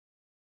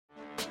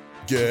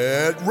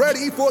Get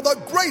ready for the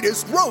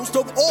greatest roast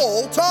of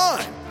all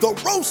time, the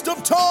Roast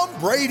of Tom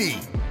Brady,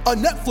 a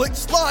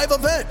Netflix live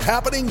event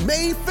happening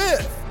May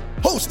 5th.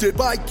 Hosted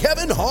by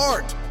Kevin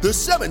Hart, the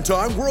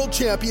 7-time world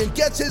champion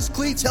gets his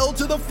cleats held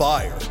to the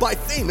fire by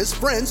famous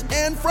friends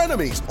and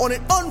frenemies on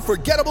an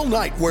unforgettable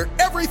night where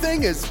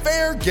everything is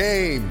fair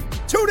game.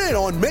 Tune in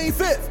on May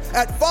 5th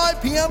at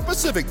 5 p.m.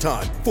 Pacific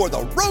time for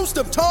the Roast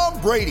of Tom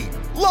Brady,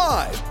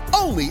 live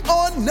only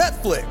on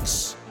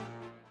Netflix.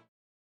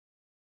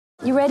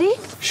 You ready?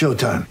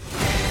 Showtime.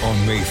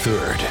 On May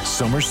 3rd,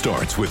 summer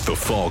starts with The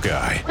Fall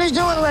Guy. Let's do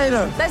it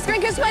later. Let's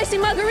drink a spicy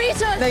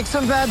margarita. Make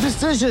some bad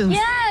decisions.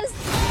 Yes!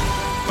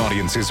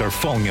 Audiences are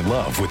falling in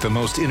love with the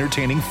most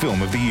entertaining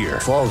film of the year.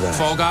 Fall Guy.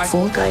 Fall Guy?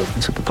 Fall Guy.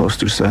 That's what the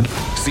poster said.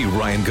 See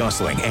Ryan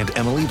Gosling and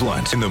Emily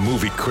Blunt in the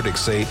movie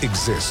critics say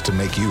exists to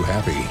make you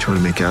happy. Trying to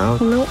make it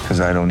out? Nope. Because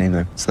I don't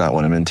either. It's not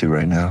what I'm into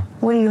right now.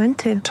 What are you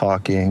into?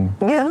 Talking.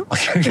 Yeah.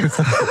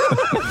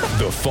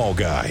 The Fall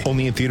Guy.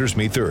 Only in theaters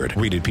May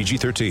 3rd. Rated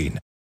PG-13.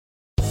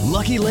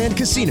 Lucky Land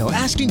Casino,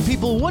 asking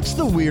people, what's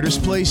the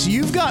weirdest place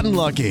you've gotten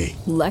lucky?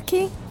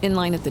 Lucky? In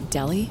line at the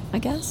deli, I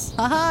guess?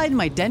 Aha, in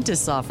my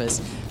dentist's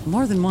office.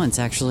 More than once,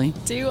 actually.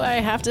 Do I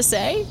have to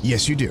say?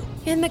 Yes, you do.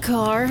 In the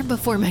car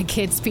before my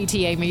kids'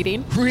 PTA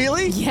meeting.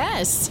 Really?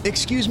 Yes.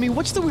 Excuse me,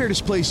 what's the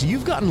weirdest place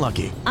you've gotten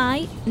lucky?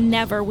 I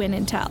never win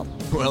and tell.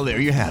 Well, there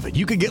you have it.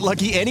 You can get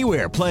lucky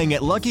anywhere, playing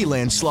at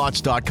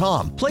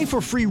LuckyLandSlots.com. Play for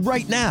free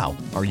right now.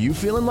 Are you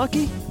feeling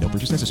lucky? No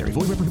purchase necessary.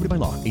 Void where prohibited by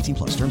law. 18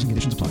 plus. Terms and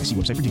conditions apply. See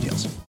website for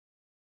details.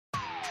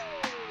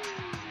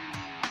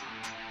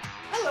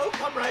 Hello,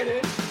 come right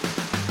in.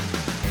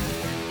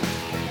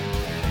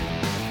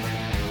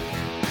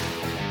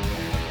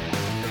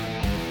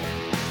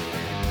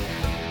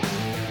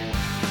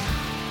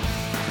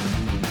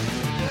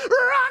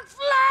 Rock,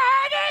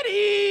 flag, and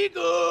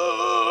eagle.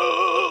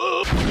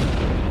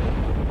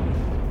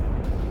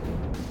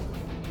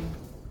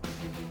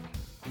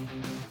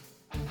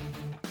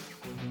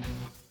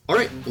 All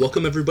right,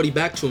 welcome everybody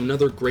back to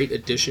another great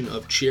edition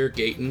of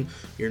Chairgating,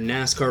 your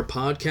NASCAR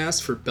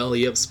podcast for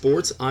Belly Up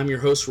Sports. I'm your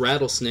host,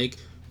 Rattlesnake,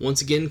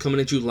 once again coming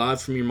at you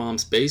live from your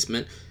mom's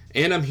basement,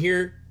 and I'm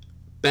here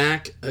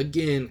back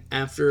again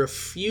after a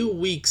few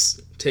weeks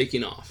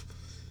taking off.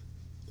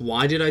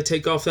 Why did I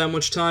take off that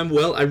much time?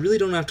 Well, I really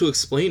don't have to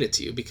explain it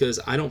to you because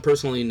I don't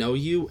personally know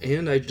you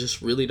and I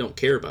just really don't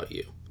care about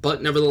you.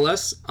 But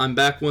nevertheless, I'm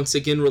back once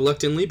again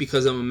reluctantly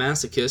because I'm a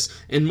masochist,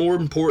 and more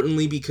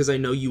importantly because I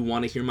know you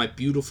want to hear my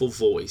beautiful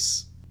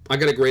voice. I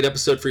got a great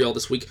episode for y'all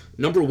this week.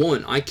 Number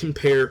one, I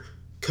compare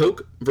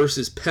Coke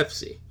versus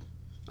Pepsi.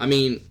 I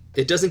mean,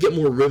 it doesn't get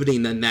more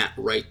riveting than that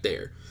right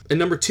there. And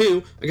number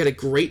two, I got a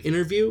great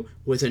interview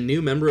with a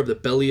new member of the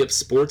Belly Up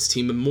Sports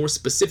team, and more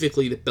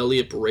specifically the Belly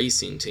Up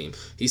Racing team.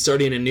 He's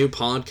starting a new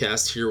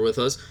podcast here with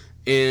us,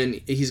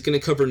 and he's going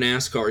to cover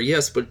NASCAR,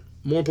 yes, but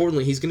more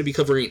importantly, he's going to be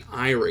covering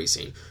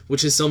iRacing,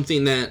 which is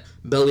something that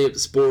Belly Up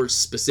Sports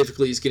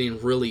specifically is getting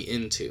really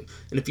into.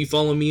 And if you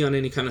follow me on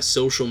any kind of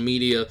social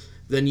media,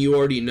 then you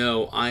already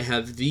know I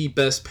have the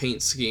best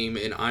paint scheme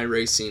in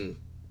iRacing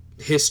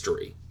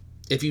history.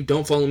 If you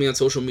don't follow me on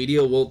social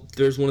media, well,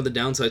 there's one of the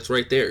downsides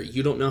right there.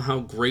 You don't know how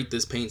great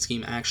this paint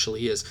scheme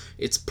actually is.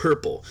 It's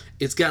purple.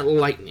 It's got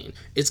lightning.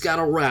 It's got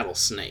a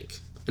rattlesnake.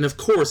 And of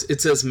course,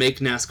 it says Make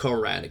NASCAR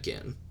Rad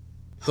Again.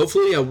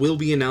 Hopefully, I will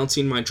be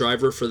announcing my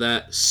driver for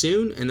that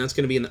soon, and that's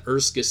going to be in the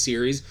IRSCA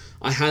series.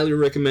 I highly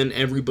recommend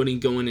everybody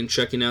going and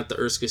checking out the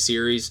IRSCA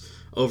series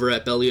over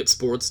at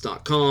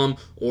bellyupsports.com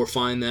or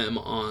find them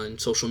on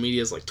social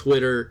medias like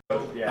Twitter.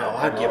 Oh,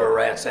 I'd give a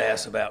rat's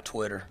ass about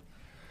Twitter.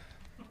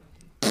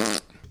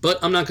 But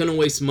I'm not going to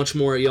waste much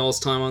more of y'all's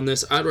time on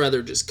this. I'd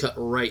rather just cut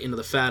right into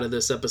the fat of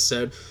this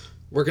episode.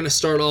 We're going to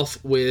start off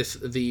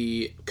with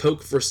the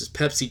Coke versus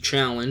Pepsi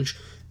challenge,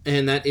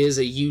 and that is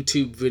a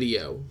YouTube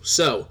video.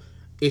 So,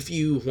 if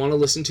you want to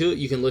listen to it,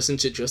 you can listen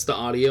to just the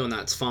audio, and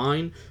that's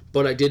fine.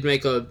 But I did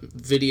make a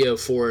video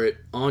for it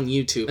on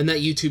YouTube, and that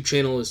YouTube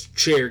channel is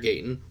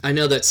Chairgating. I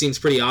know that seems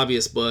pretty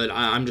obvious, but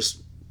I'm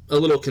just a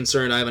little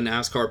concerned. I have a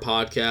NASCAR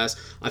podcast.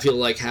 I feel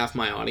like half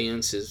my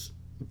audience is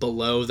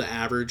below the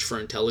average for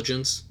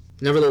intelligence.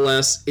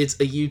 Nevertheless, it's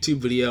a YouTube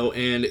video,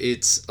 and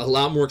it's a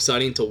lot more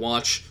exciting to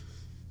watch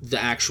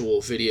the actual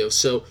video.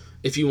 So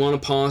if you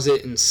want to pause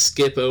it and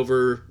skip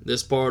over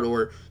this part,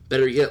 or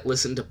better yet,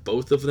 listen to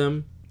both of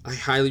them, I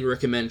highly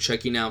recommend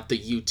checking out the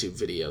YouTube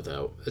video,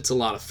 though. It's a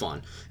lot of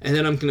fun. And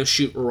then I'm going to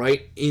shoot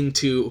right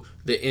into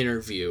the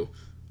interview.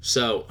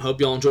 So, hope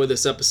y'all enjoy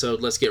this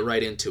episode. Let's get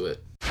right into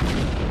it.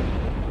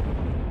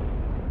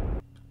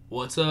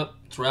 What's up?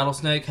 It's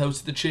Rattlesnake,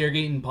 host of the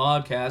Chairgating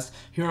podcast,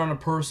 here on a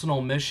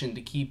personal mission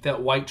to keep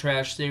that white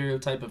trash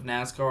stereotype of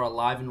NASCAR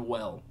alive and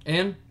well.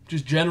 And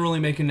just generally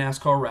making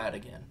NASCAR rad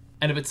again.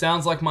 And if it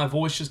sounds like my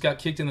voice just got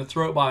kicked in the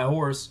throat by a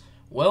horse,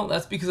 well,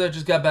 that's because I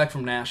just got back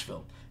from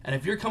Nashville. And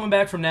if you're coming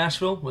back from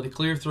Nashville with a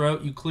clear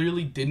throat, you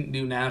clearly didn't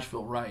do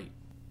Nashville right.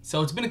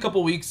 So it's been a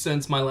couple weeks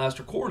since my last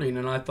recording,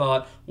 and I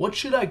thought, what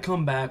should I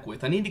come back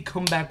with? I need to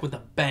come back with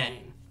a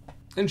bang.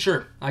 And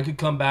sure, I could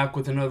come back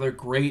with another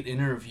great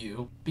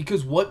interview,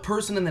 because what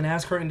person in the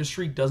NASCAR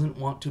industry doesn't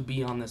want to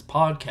be on this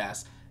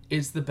podcast?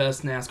 It's the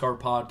best NASCAR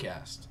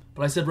podcast.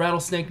 But I said,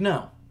 Rattlesnake,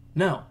 no.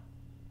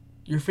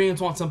 Your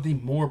fans want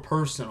something more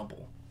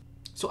personable.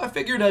 So I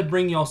figured I'd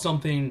bring y'all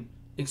something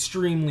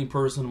extremely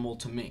personable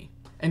to me.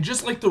 And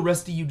just like the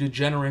rest of you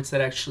degenerates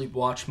that actually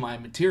watch my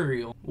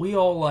material, we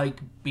all like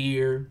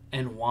beer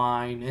and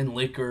wine and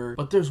liquor,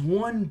 but there's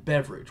one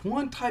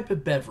type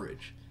of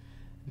beverage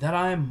that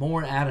I am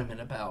more adamant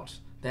about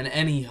than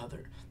any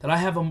other, that I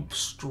have a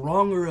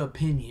stronger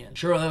opinion.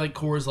 Sure, I like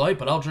Coors Light,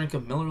 but I'll drink a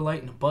Miller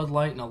Lite and a Bud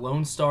Light and a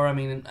Lone Star. I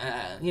mean,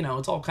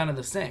 it's all kind of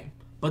the same.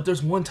 But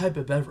there's one type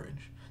of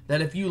beverage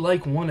that if you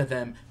like one of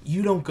them,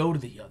 you don't go to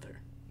the other.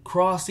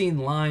 Crossing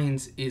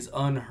lines is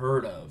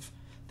unheard of.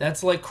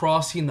 That's like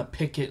crossing the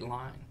picket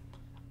line.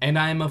 And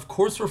I am, of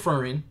course,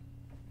 referring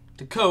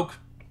to Coke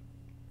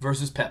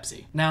versus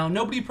Pepsi. Now,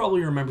 nobody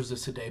probably remembers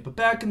this today, but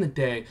back in the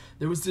day,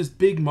 there was this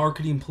big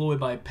marketing ploy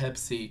by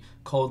Pepsi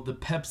called the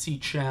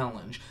Pepsi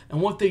Challenge. And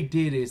what they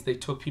did is they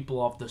took people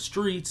off the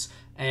streets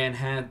and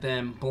had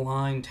them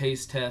blind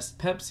taste test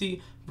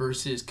Pepsi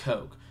versus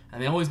Coke.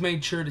 And they always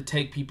made sure to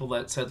take people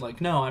that said,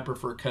 like, no, I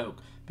prefer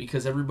Coke,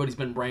 because everybody's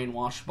been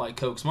brainwashed by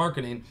Coke's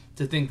marketing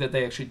to think that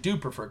they actually do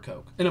prefer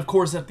Coke. And of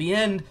course, at the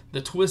end,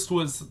 the twist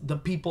was the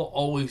people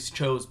always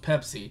chose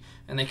Pepsi.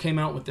 And they came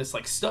out with this,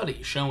 like,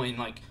 study showing,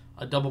 like,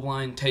 a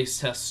double-blind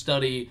taste test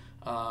study,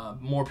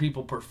 more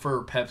people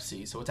prefer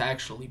Pepsi, so it's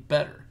actually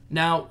better.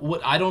 Now,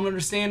 what I don't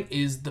understand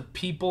is the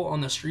people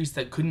on the streets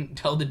that couldn't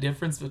tell the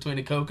difference between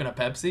a Coke and a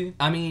Pepsi.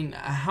 I mean,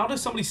 how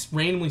does somebody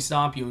randomly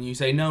stop you and you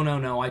say,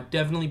 no, I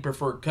definitely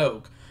prefer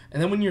Coke?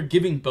 And then when you're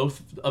giving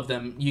both of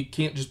them, you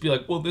can't just be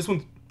like, well, this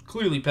one's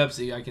clearly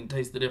Pepsi, I can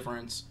taste the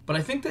difference. But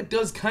I think that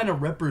does kind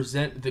of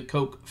represent the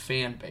Coke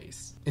fan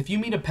base. If you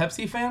meet a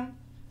Pepsi fan,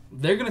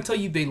 they're going to tell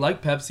you they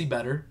like Pepsi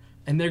better,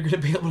 and they're going to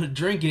be able to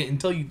drink it and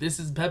tell you this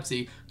is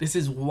Pepsi, this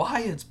is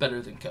why it's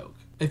better than Coke.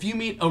 If you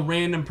meet a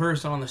random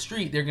person on the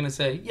street, they're going to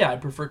say, yeah, I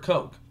prefer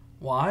Coke.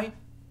 Why?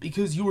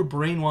 Because you were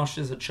brainwashed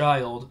as a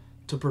child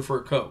to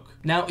prefer Coke.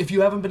 Now, if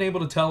you haven't been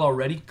able to tell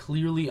already,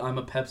 clearly I'm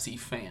a Pepsi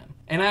fan.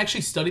 And I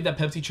actually studied that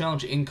Pepsi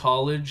Challenge in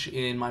college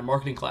in my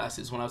marketing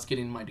classes when I was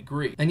getting my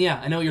degree. And yeah,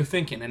 I know what you're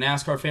thinking, a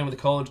NASCAR fan with a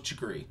college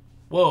degree.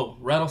 Whoa,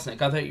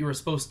 Rattlesnake, I thought you were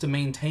supposed to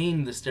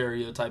maintain the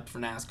stereotype for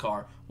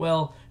NASCAR.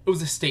 Well, it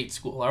was a state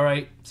school,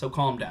 alright? So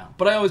calm down.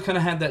 But I always kind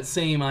of had that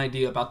same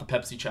idea about the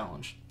Pepsi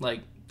Challenge.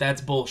 Like,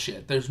 that's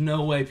bullshit. There's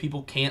no way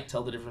people can't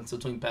tell the difference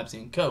between Pepsi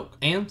and Coke.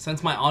 And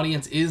since my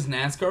audience is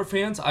NASCAR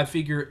fans, I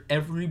figure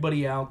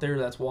everybody out there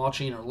that's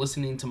watching or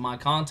listening to my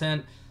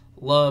content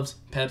loves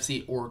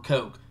Pepsi or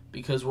Coke,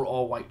 because we're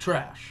all white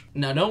trash.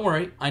 Now, don't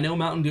worry. I know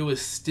Mountain Dew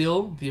is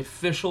still the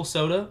official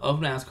soda of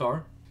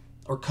NASCAR,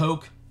 or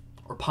Coke,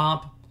 or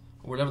Pop,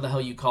 or whatever the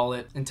hell you call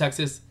it. In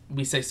Texas,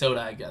 we say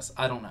soda, I guess.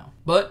 I don't know.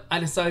 But I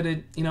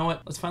decided, you know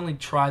what? Let's finally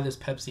try this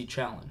Pepsi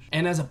challenge.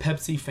 And as a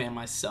Pepsi fan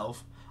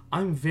myself,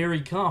 I'm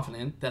very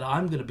confident that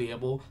I'm going to be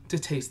able to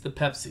taste the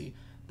Pepsi.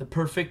 The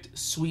perfect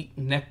sweet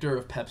nectar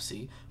of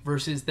Pepsi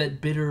versus that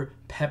bitter,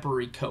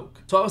 peppery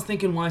Coke. So I was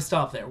thinking, why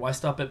stop there? Why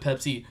stop at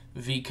Pepsi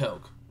v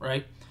Coke,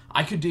 right?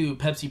 I could do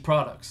Pepsi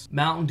products.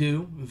 Mountain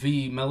Dew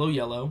v Mellow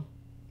Yellow,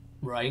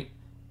 right?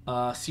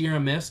 Sierra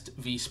Mist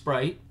v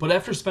Sprite. But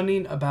after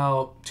spending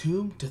about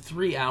 2 to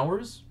 3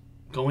 hours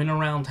going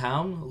around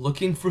town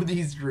looking for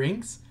these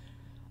drinks,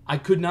 I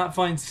could not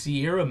find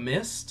Sierra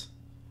Mist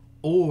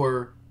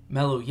or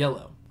Mellow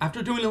Yellow.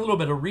 After doing a little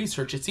bit of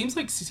research, it seems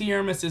like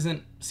Sierra Mist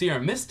isn't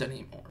Sierra Mist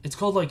anymore. It's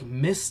called like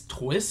Mist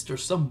Twist or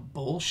some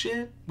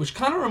bullshit, which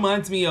kind of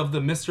reminds me of the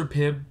Mr.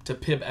 Pibb to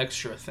Pibb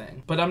Extra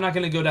thing. But I'm not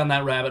going to go down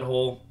that rabbit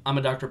hole. I'm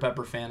a Dr.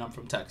 Pepper fan. I'm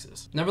from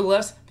Texas.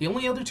 Nevertheless, the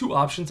only other two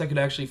options I could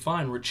actually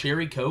find were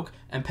Cherry Coke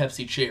and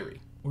Pepsi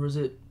Cherry. Or is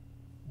it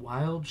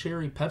Wild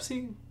Cherry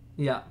Pepsi?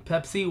 Yeah,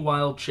 Pepsi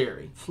Wild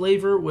Cherry.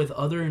 Flavor with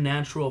other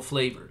natural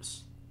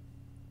flavors.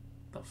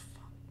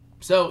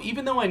 So,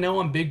 even though I know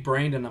I'm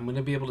big-brained and I'm going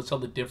to be able to tell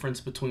the difference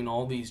between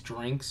all these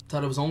drinks, I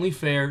thought it was only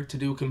fair to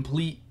do a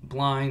complete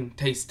blind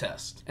taste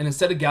test. And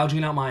instead of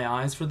gouging out my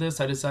eyes for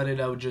this, I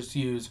decided I would just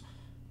use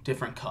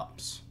different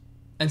cups.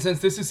 And since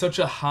this is such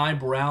a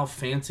highbrow,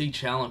 fancy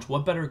challenge,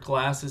 what better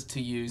glasses to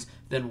use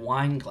than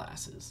wine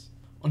glasses?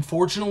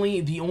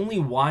 Unfortunately, the only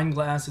wine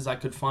glasses I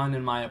could find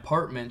in my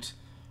apartment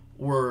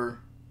were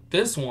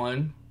this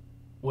one,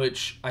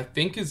 which I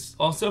think is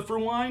also for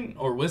wine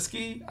or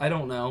whiskey, I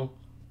don't know.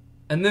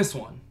 And this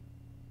one.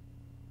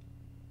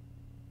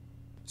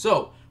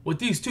 So, with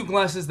these two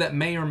glasses that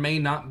may or may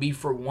not be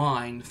for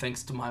wine,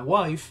 thanks to my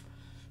wife,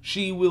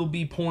 she will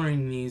be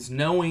pouring these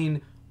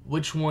knowing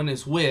which one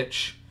is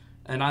which,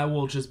 and I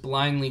will just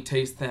blindly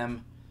taste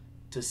them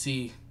to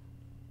see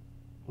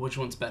which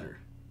one's better.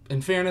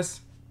 In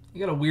fairness, I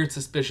got a weird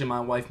suspicion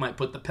my wife might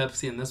put the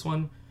Pepsi in this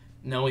one,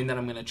 knowing that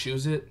I'm going to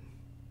choose it,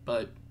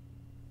 but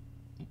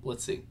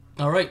let's see.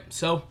 Alright,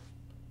 so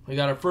we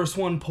got our first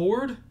one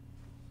poured.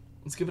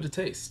 Let's give it a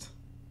taste.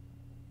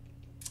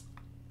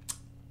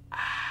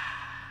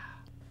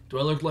 Do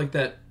I look like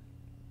that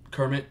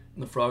Kermit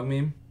the Frog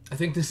meme? I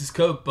think this is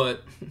Coke,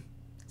 but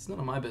it's none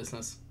of my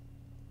business.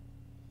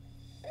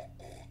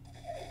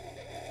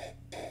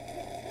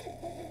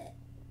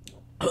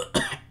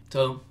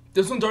 So,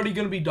 this one's already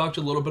going to be docked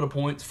a little bit of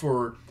points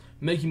for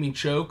making me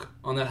choke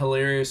on that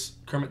hilarious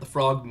Kermit the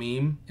Frog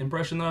meme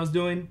impression that I was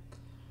doing.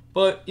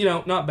 But, you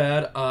know, not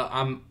bad.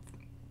 I'm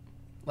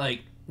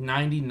like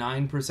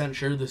 99%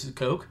 sure this is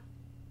Coke.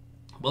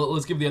 But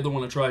let's give the other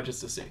one a try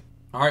just to see.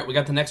 Alright, we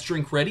got the next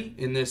drink ready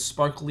in this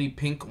sparkly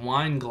pink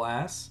wine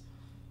glass.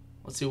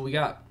 Let's see what we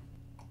got.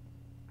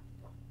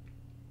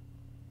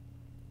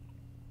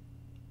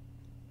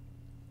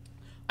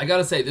 I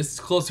gotta say, this is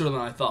closer than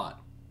I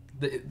thought.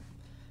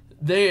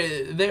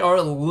 They are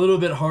a little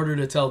bit harder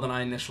to tell than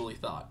I initially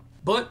thought.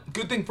 But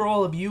good thing for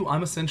all of you,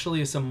 I'm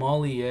essentially a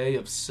sommelier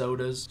of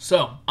sodas.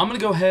 So I'm going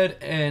to go ahead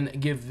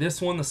and give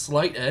this one the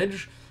slight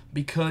edge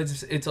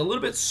because it's a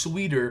little bit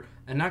sweeter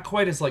and not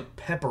quite as like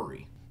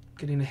peppery.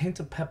 Getting a hint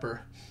of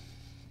pepper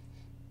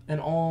and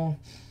all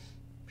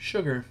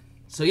sugar.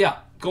 So yeah,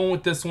 going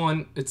with this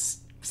one. It's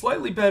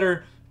slightly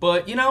better,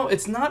 but you know,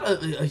 it's not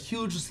a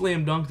huge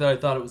slam dunk that I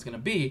thought it was going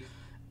to be.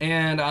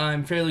 And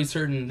I'm fairly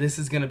certain this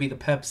is going to be the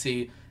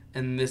Pepsi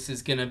and this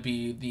is going to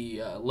be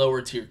the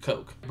lower tier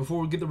Coke.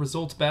 Before we get the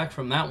results back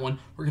from that one,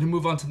 we're going to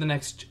move on to the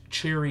next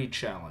cherry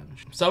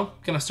challenge. So,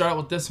 going to start out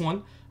with this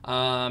one.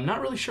 I'm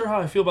not really sure how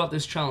I feel about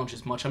this challenge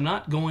as much. I'm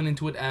not going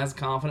into it as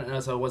confident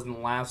as I was in the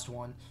last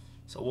one.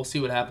 So, we'll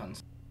see what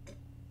happens.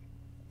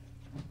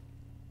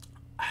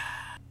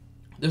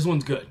 This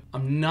one's good.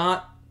 I'm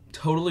not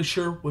totally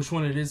sure which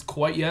one it is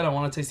quite yet. I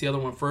want to taste the other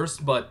one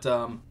first, but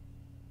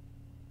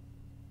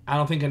I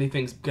don't think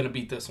anything's going to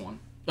beat this one.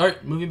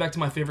 Alright, moving back to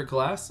my favorite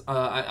glass.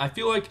 I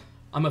feel like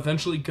I'm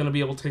eventually going to be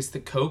able to taste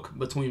the Coke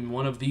between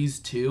one of these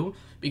two,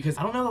 because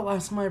I don't know the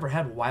last time I ever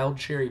had wild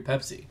cherry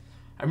Pepsi.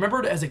 I remember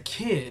it as a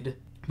kid.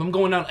 If I'm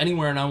going out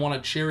anywhere and I want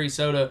a cherry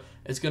soda,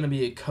 it's going to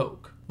be a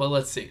Coke. But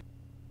let's see.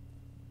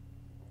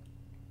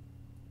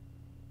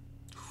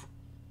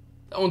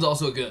 That one's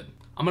also good.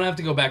 I'm going to have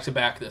to go back to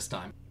back this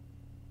time.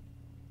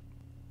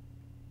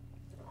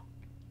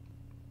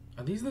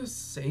 Are these the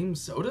same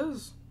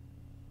sodas?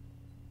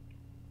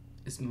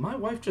 Is my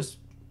wife just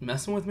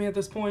messing with me at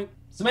this point?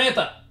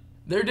 Samantha!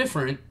 They're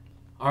different.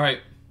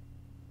 Alright.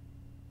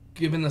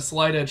 Giving the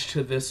slight edge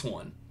to this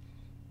one.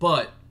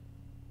 But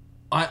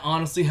I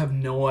honestly have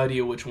no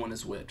idea which one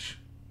is which.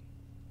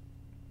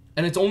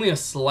 And it's only a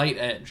slight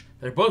edge.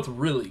 They're both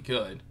really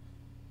good.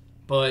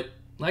 But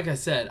like I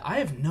said, I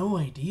have no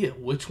idea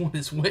which one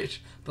is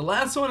which. The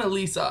last one, at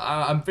least,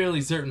 I'm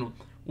fairly certain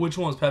which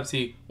one was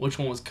Pepsi, which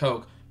one was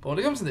Coke. But when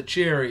it comes to the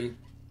cherry,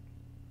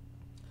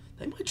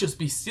 they might just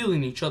be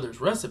stealing each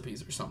other's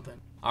recipes or something.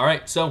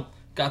 Alright, so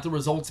got the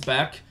results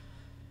back.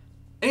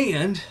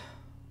 And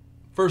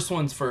first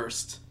one's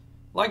first.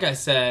 Like I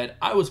said,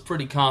 I was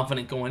pretty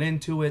confident going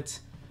into it.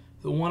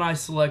 The one I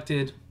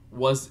selected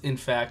was, in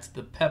fact,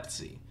 the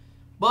Pepsi.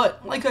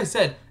 But, like I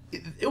said,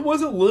 it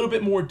was a little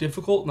bit more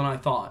difficult than I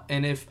thought.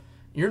 And if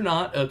you're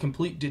not a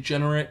complete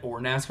degenerate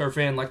or NASCAR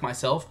fan like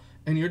myself,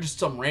 and you're just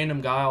some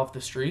random guy off the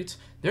streets,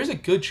 there's a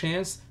good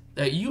chance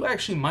that you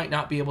actually might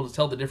not be able to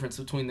tell the difference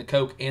between the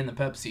Coke and the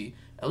Pepsi.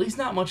 At least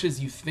not much as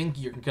you think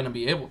you're going to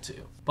be able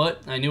to.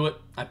 But I knew it.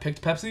 I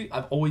picked Pepsi.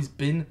 I've always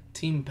been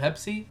Team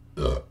Pepsi.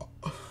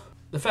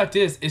 The fact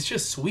is, it's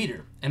just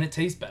sweeter, and it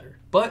tastes better.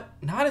 But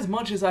not as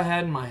much as I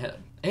had in my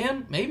head.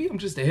 And maybe I'm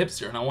just a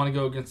hipster, and I want to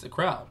go against the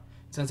crowd.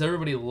 Since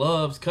everybody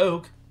loves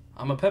Coke,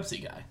 I'm a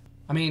Pepsi guy.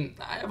 I mean,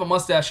 I have a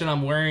mustache, and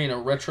I'm wearing a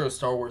retro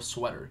Star Wars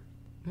sweater.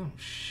 Oh,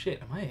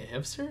 shit. Am I a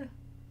hipster?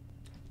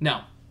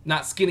 No.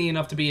 Not skinny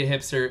enough to be a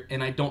hipster,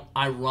 and I don't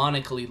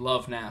ironically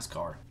love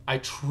NASCAR. I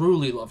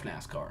truly love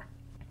NASCAR.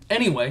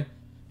 Anyway,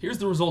 here's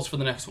the results for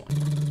the next one.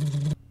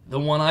 The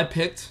one I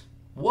picked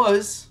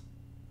was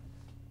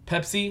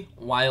Pepsi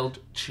Wild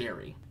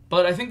Cherry.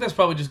 But I think that's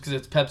probably just because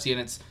it's Pepsi and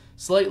it's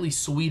slightly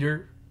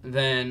sweeter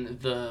than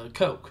the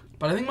Coke.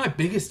 But I think my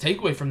biggest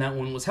takeaway from that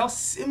one was how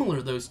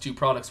similar those two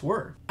products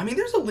were. I mean,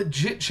 there's a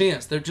legit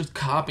chance they're just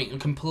copying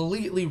and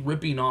completely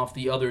ripping off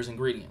the other's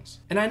ingredients.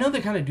 And I know they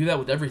kind of do that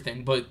with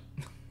everything, but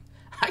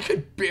I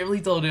could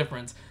barely tell a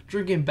difference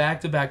drinking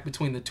back-to-back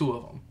between the two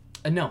of them.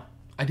 And no,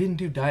 I didn't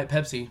do Diet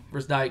Pepsi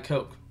versus Diet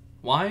Coke.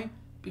 Why?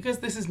 Because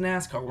this is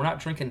NASCAR. We're not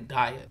drinking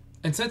Diet.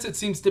 And since it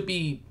seems to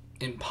be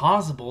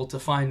impossible to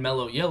find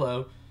Mellow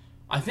Yellow,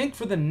 I think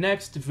for the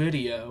next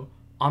video,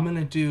 I'm going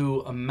to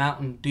do a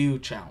Mountain Dew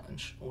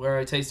challenge where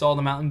I taste all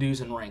the Mountain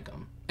Dews and rank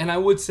them. And I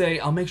would say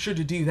I'll make sure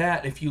to do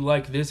that if you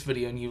like this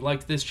video and you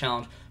like this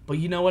challenge. But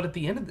you know what? At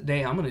the end of the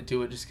day, I'm going to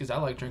do it just because I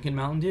like drinking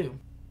Mountain Dew.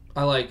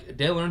 I like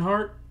Dale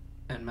Earnhardt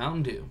and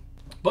Mountain Dew.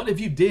 But if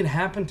you did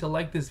happen to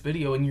like this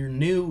video and you're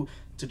new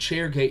to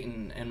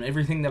Chairgating and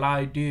everything that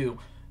I do,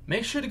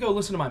 make sure to go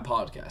listen to my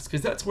podcast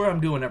because that's where I'm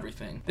doing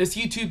everything. This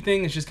YouTube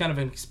thing is just kind of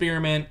an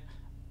experiment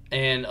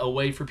and a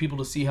way for people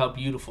to see how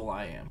beautiful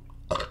I am.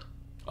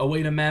 A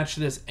way to match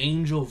this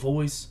angel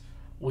voice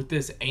with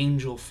this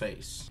angel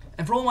face.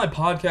 And for all my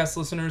podcast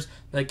listeners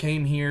that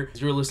came here,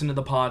 you're listening to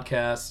the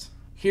podcast,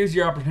 here's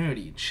your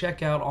opportunity.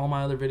 Check out all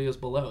my other videos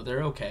below.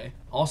 They're okay.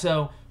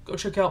 Also, go go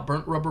check out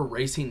Burnt Rubber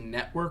Racing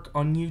Network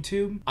on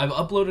YouTube. I've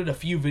uploaded a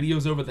few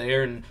videos over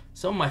there and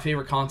some of my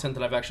favorite content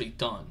that I've actually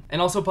done.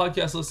 And also,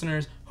 podcast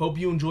listeners, hope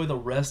you enjoy the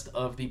rest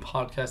of the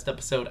podcast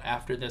episode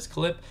after this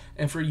clip.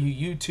 And for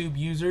you YouTube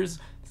users,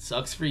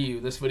 sucks for you.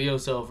 This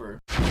video's over.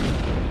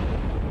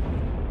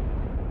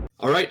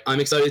 All right, I'm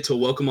excited to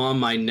welcome on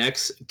my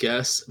next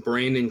guest,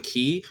 Brandon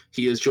Key.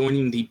 He is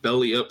joining the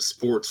Belly Up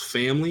Sports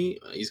family.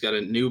 He's got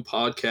a new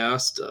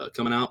podcast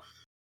coming out,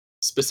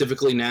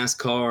 specifically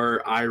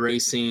NASCAR,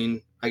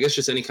 iRacing, I guess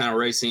just any kind of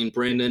racing.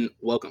 Brandon,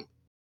 welcome.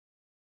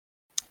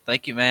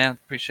 Thank you, man.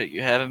 Appreciate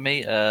you having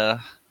me.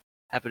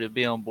 Happy to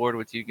be on board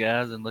with you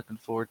guys and looking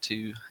forward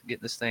to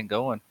getting this thing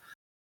going.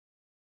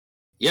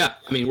 Yeah,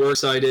 I mean, we're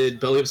excited.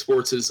 Belly Up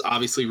Sports is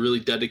obviously really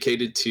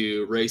dedicated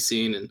to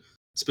racing and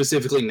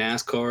specifically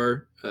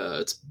NASCAR.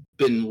 It's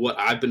been what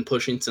I've been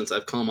pushing since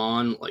I've come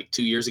on like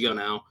 2 years ago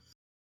now.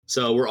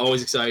 So we're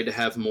always excited to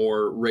have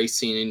more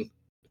racing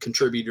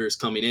contributors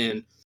coming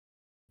in.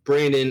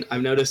 Brandon,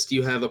 I've noticed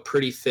you have a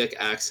pretty thick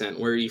accent.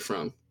 Where are you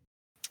from?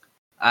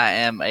 I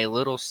am a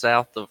little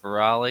south of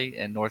Raleigh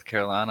in North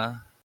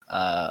Carolina.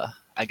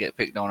 I get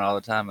picked on all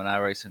the time in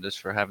iRacing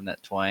just for having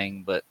that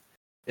twang, but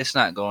it's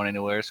not going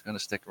anywhere. It's going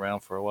to stick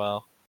around for a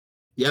while.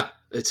 Yeah,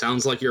 it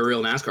sounds like you're a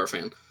real NASCAR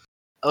fan.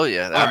 Oh,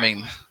 yeah. I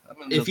mean,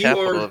 I'm in the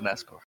capital of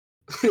NASCAR.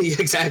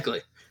 Exactly.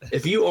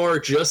 If you are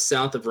just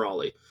south of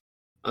Raleigh,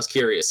 I was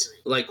curious,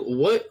 like,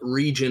 what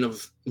region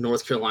of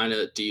North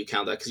Carolina do you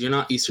count that? Because you're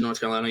not Eastern North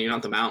Carolina, you're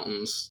not the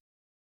mountains.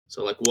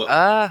 So, like, what?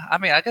 I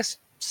mean, I guess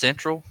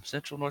Central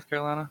North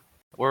Carolina.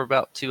 We're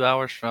about 2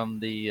 hours from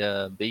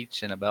the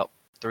beach and about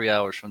 3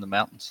 hours from the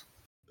mountains.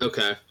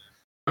 Okay.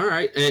 All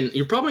right. And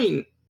you're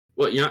probably,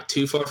 you're not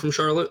too far from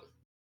Charlotte?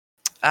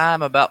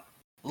 I'm about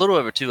a little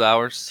over 2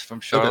 hours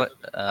from Charlotte.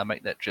 Okay. I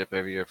make that trip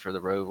every year for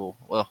the Roval.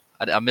 Well,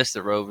 I missed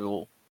the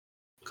Roval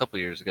a couple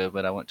years ago,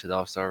 but I went to the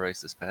All-Star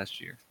race this past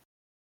year.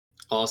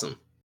 Awesome.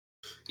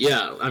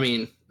 Yeah, I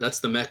mean, that's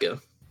the Mecca.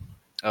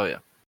 Oh, yeah.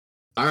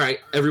 All right.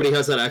 Everybody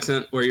has that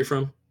accent where you're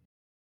from?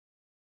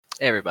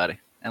 Everybody.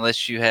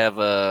 Unless you have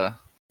the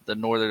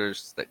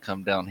Northerners that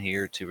come down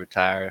here to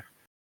retire.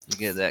 You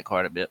get that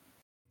quite a bit.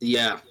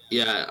 Yeah.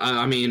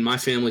 I mean, my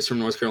family's from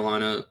North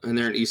Carolina, and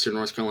they're in Eastern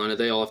North Carolina.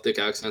 They all have thick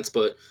accents,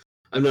 but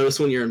I've noticed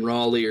when you're in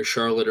Raleigh or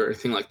Charlotte or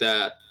anything like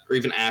that, or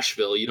even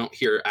Asheville, you don't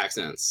hear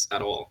accents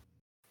at all.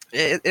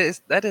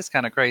 That is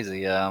kind of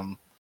crazy.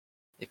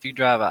 If you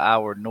drive an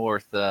hour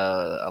north,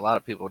 a lot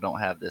of people don't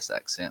have this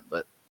accent,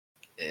 but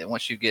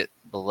once you get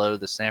below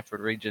the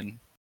Sanford region,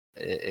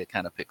 it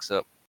kind of picks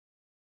up.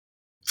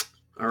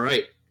 All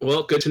right.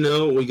 Well, good to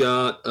know. We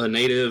got a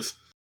native,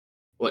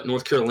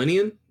 North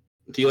Carolinian?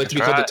 Do you like to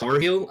be called the Tar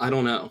Heel? I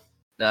don't know.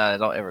 Nah,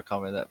 don't ever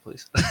call me that,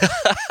 please.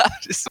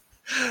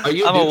 Are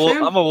you? I'm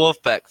a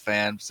Wolfpack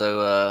fan,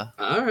 so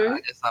all right. I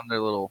guess I'm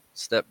their little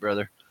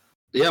stepbrother.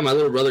 Yeah, my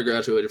little brother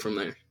graduated from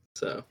there.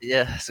 So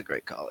yeah, it's a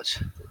great college.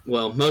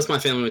 Well, most of my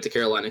family went to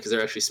Carolina because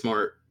they're actually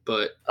smart.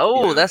 But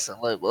that's a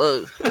low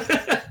blow.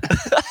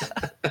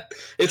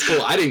 It's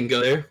cool. I didn't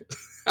go there.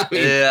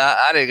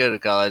 I didn't go to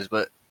college,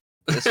 but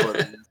that's what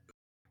it is.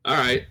 All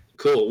right,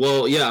 cool.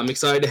 Well, yeah, I'm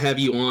excited to have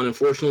you on.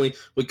 Unfortunately,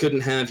 we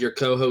couldn't have your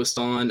co-host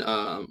on.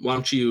 Why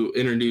don't you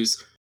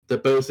introduce the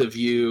both of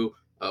you?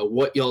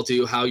 What y'all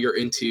do, how you're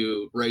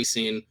into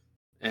racing,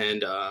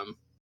 and I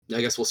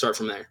guess we'll start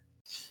from there.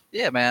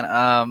 Yeah,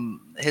 man.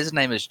 His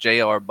name is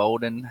J.R.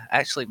 Bolden. I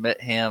actually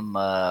met him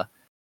at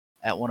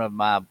one of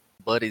my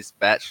buddy's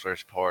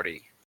bachelor's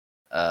party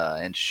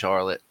in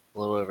Charlotte a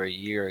little over a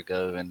year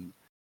ago, and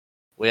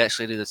we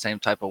actually do the same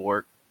type of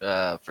work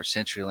for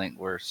CenturyLink.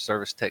 We're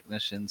service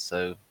technicians,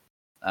 so,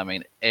 I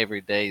mean,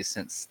 every day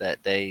since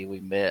that day we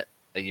met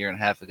a year and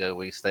a half ago,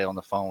 we stay on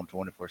the phone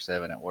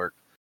 24/7 at work.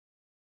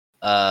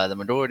 The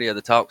majority of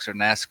the talks are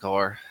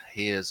NASCAR.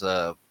 He is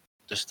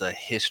just a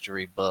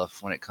history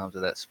buff when it comes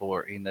to that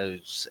sport. He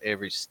knows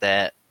every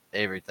stat,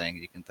 everything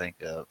you can think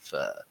of.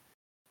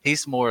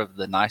 He's more of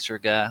the nicer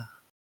guy.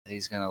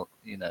 He's going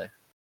to,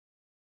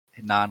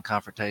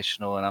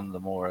 non-confrontational, and I'm the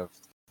more of,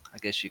 I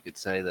guess you could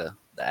say, the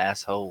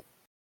asshole.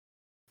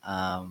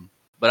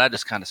 But I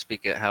just kind of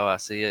speak it how I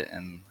see it,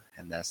 and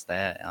that's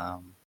that.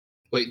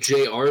 Wait,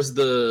 JR's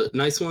the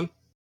nice one?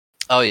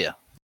 Oh, yeah.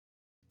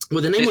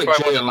 With a name like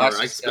JR,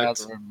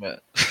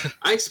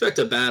 I expect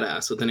a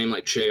badass with a name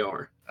like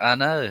JR. I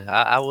know.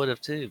 I would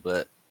have too,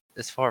 but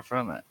it's far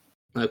from it.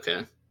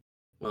 Okay.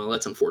 Well,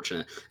 that's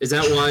unfortunate. Is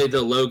that why the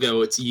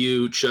logo, it's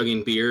you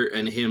chugging beer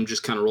and him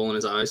just kind of rolling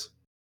his eyes?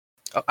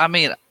 I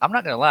mean, I'm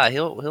not going to lie.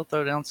 He'll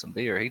throw down some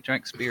beer. He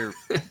drinks beer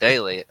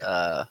daily.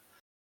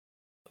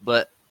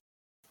 But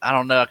I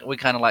don't know. We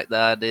kind of like the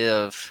idea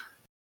of,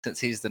 since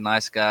he's the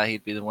nice guy,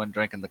 he'd be the one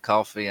drinking the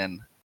coffee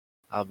and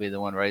I'll be the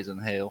one raising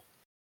hell.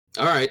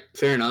 All right,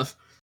 fair enough.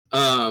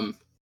 I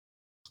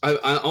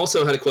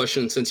also had a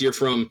question, since you're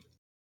from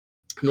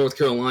North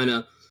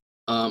Carolina.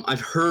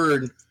 I've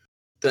heard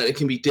that it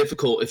can be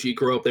difficult if you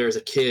grow up there as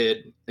a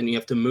kid and you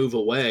have to move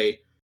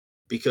away,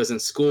 because in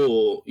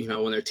school,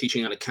 when they're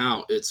teaching how to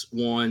count, it's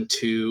 1,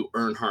 2,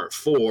 Earnhardt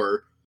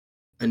 4,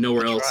 and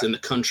nowhere else in the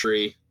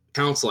country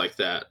counts like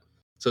that.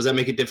 So does that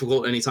make it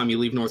difficult anytime you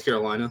leave North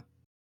Carolina?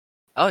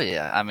 Oh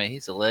yeah, I mean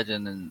he's a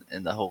legend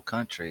in the whole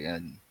country,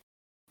 and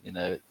you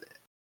know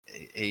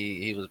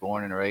he was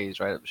born and raised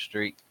right up the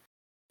street.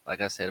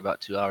 Like I said, about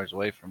 2 hours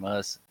away from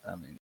us. I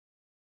mean,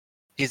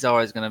 he's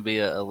always going to be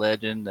a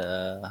legend,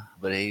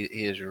 but he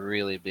is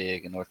really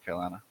big in North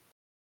Carolina.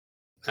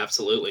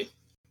 Absolutely.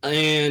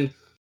 And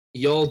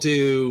y'all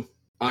do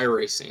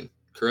iRacing,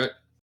 correct?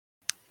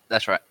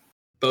 That's right.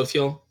 Both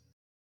y'all?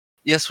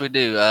 Yes, we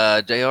do.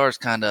 JR's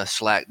kind of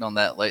slacked on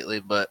that lately,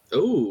 but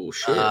oh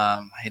shit,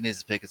 he needs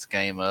to pick his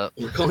game up.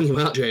 We're calling you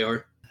out,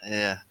 JR.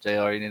 Yeah,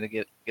 JR, you need to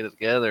get it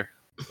together.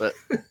 But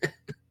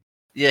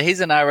yeah,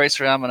 he's an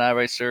iRacer. I'm an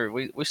iRacer.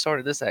 We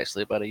started this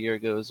actually about a year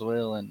ago as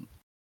well, and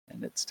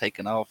it's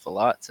taken off a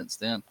lot since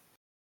then.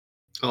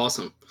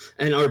 Awesome.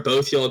 And are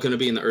both y'all going to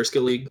be in the Erska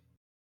League?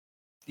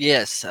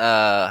 Yes.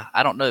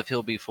 I don't know if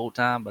he'll be full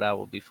time, but I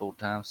will be full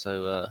time.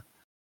 So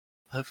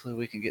hopefully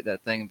we can get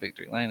that thing in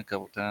Victory Lane a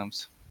couple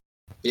times.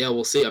 Yeah,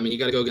 we'll see. I mean, you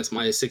got to go against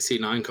my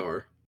 69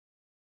 car.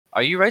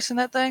 Are you racing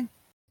that thing?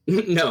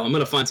 No, I'm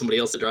going to find somebody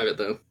else to drive it,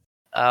 though.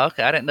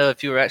 Okay. I didn't know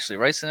if you were actually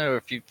racing it or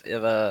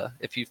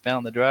if you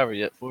found the driver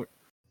yet for it.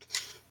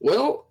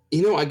 Well,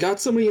 I got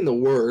somebody in the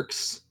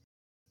works.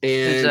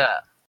 And who's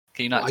that?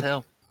 Can you not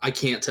tell? I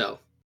can't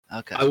tell.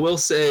 Okay. I will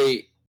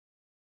say,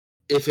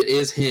 if it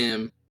is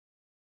him,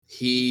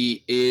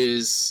 he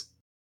is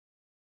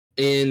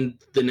in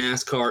the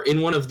NASCAR,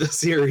 in one of the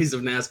series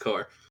of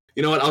NASCAR.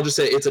 You know what? I'll just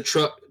say it's a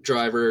truck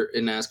driver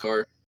in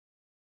NASCAR.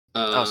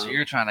 So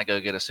you're trying to go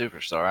get a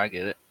superstar. I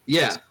get it.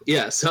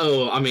 Yeah.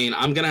 So, I mean,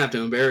 I'm going to have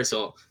to embarrass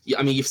all.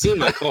 I mean, you've seen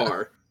my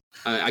car.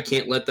 I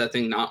can't let that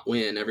thing not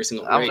win every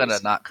single race. I'm going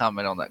to not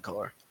comment on that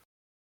car.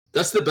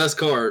 That's the best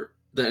car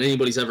that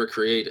anybody's ever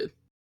created.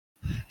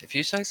 If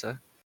you say so.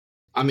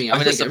 I mean,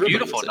 it's a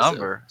beautiful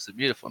number. So. It's a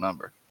beautiful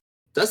number.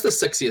 That's the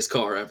sexiest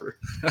car ever.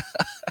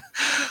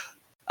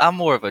 I'm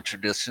more of a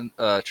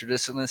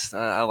traditionalist.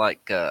 I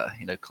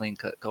like clean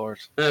cut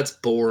cars. That's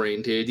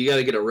boring, dude. You got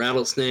to get a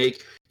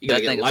rattlesnake. You got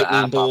to get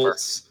lightning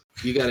bolts.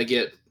 You got to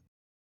get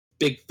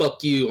big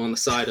fuck you on the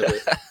side of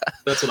it.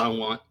 That's what I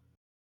want.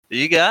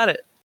 You got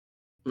it.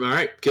 All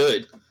right,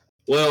 good.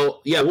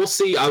 Well, yeah, we'll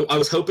see. I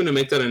was hoping to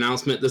make that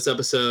announcement this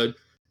episode.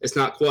 It's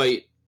not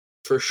quite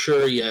for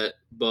sure yet,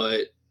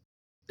 but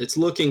it's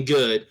looking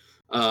good.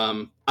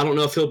 I don't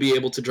know if he'll be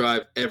able to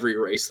drive every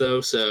race though,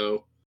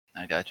 so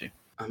I got you.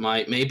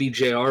 Maybe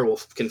JR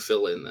can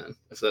fill in then,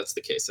 if that's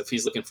the case, if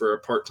he's looking for a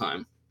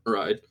part-time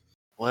ride.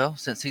 Well,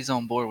 since he's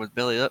on board with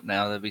Belly Up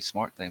now, that'd be a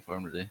smart thing for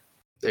him to do.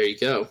 There you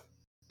go.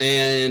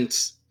 And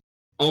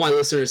all my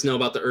listeners know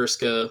about the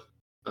Erska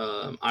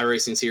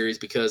iRacing series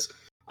because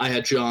I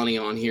had Johnny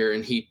on here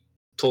and he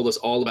told us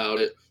all about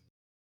it.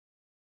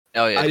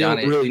 Oh yeah,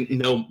 Johnny. I don't really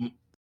know.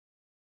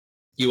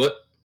 You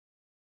what?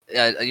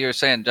 Yeah, you were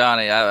saying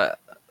Johnny.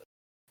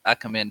 I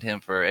commend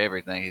him for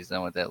everything he's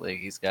done with that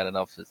league. He's got it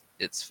off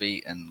its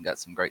feet and got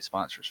some great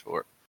sponsors for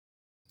it.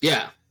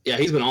 Yeah,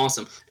 he's been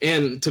awesome.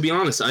 And to be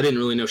honest, I didn't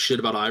really know shit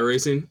about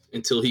iRacing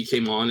until he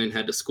came on and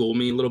had to school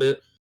me a little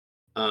bit.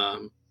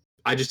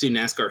 I just do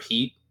NASCAR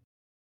Heat.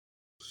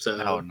 So.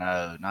 Oh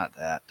no, not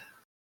that.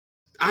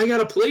 I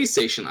got a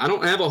PlayStation. I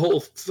don't have a whole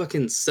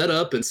fucking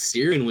setup and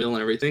steering wheel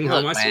and everything. How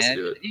am I supposed to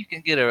do it?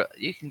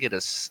 You can get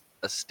a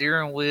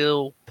steering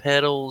wheel,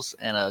 pedals,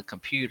 and a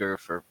computer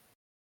for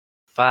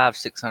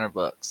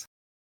 $500-$600.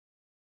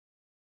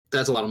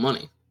 That's a lot of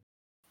money.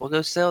 Well,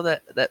 go sell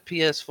that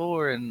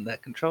PS4 and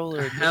that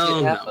controller. And Hell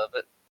get no. half of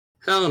it.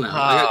 Hell no.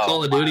 I got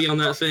Call of Duty on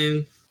that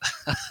thing.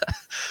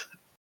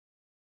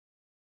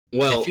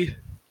 Well,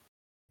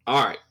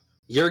 all right.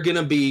 You're going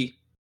to be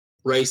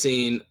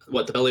racing,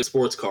 the Belly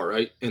Sports car,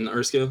 right? In the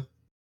Erska?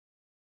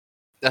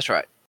 That's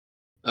right.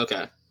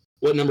 Okay.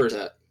 What number is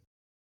that?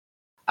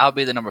 I'll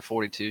be the number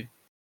 42.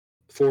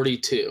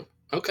 42.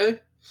 Okay.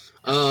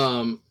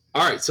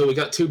 All right, so we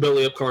got two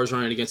belly up cars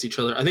running against each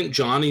other. I think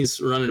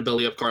Johnny's running a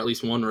belly up car at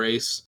least one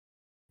race.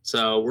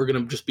 So we're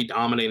going to just be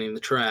dominating the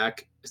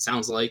track, it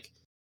sounds like.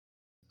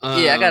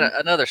 Yeah, I got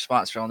another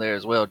sponsor on there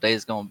as well,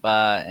 Days Gone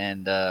By,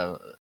 and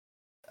I'll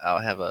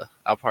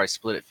probably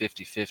split it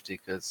 50-50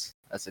 because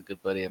that's a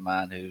good buddy of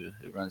mine who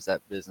runs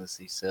that business.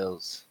 He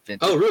sells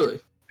vintage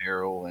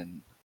apparel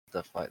and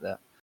stuff like that.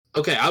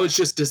 Okay, I was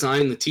just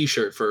designing the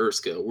T-shirt for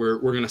Erska. We're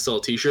going to sell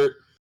a T-shirt.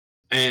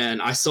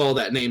 And I saw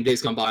that name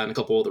Days Gone By in a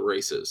couple of the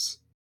races.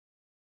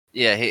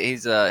 Yeah,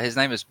 he's his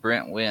name is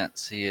Brent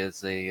Wentz. He is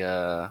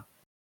the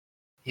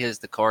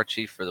car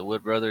chief for the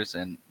Wood Brothers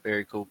and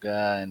very cool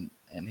guy.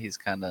 And he's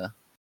kind of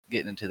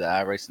getting into the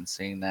iRacing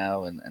scene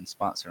now and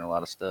sponsoring a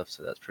lot of stuff.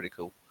 So that's pretty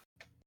cool.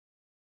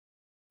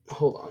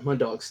 Hold on, my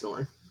dog's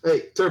snoring.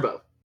 Hey,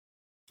 Turbo.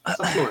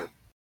 Stop snoring.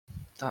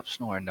 Stop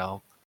snoring,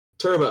 dog.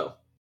 Turbo.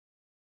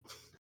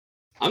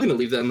 I'm going to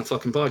leave that in the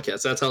fucking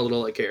podcast. That's how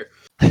little I care.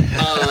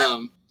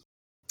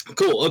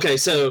 Cool. Okay,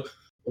 so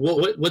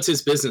what's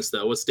his business,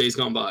 though? What's Days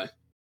Gone By?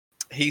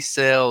 He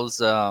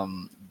sells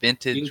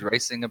vintage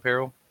racing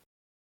apparel.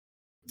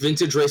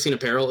 Vintage racing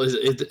apparel?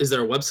 Is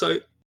there a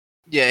website?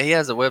 Yeah, he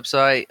has a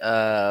website.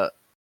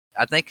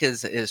 I think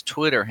his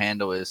Twitter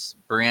handle is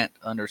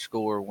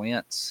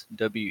Brent_Wentz,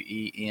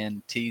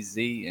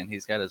 WENTZ, and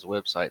he's got his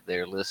website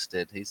there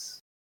listed.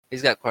 He's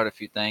got quite a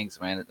few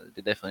things, man.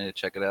 You definitely need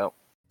to check it out.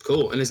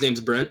 Cool. And his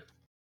name's Brent?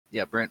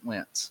 Yeah, Brent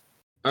Wentz.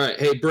 All right.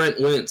 Hey, Brent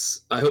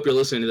Wentz, I hope you're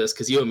listening to this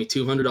because you owe me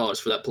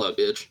 $200 for that plug,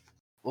 bitch.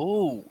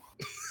 Ooh.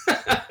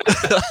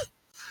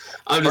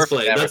 I'm just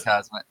playing.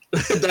 Advertisement.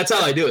 That's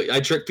how I do it. I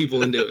trick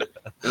people into it.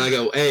 And I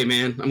go, hey,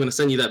 man, I'm going to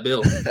send you that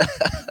bill.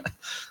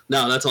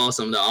 No, that's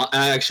awesome. No,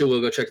 I actually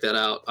will go check that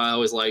out. I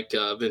always like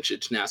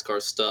vintage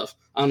NASCAR stuff.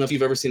 I don't know if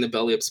you've ever seen the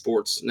Belly Up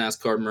Sports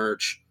NASCAR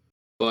merch,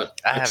 but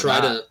I try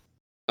to.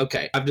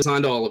 Okay, I've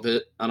designed all of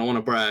it. I don't want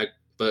to brag,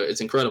 but it's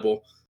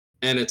incredible.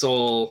 And it's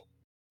all.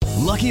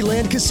 Lucky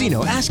Land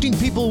Casino, asking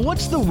people,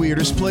 what's the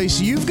weirdest place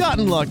you've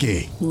gotten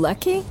lucky?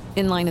 Lucky?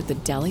 In line at the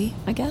deli,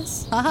 I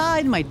guess? Aha,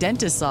 in my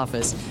dentist's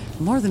office.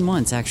 More than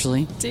once,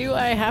 actually. Do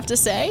I have to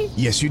say?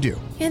 Yes, you do.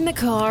 In the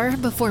car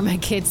before my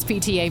kids'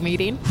 PTA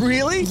meeting.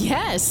 Really?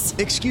 Yes.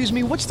 Excuse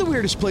me, what's the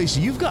weirdest place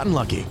you've gotten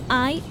lucky?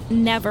 I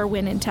never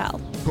win and tell.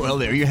 Well,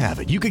 there you have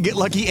it. You can get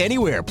lucky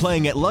anywhere,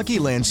 playing at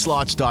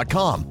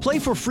LuckyLandSlots.com. Play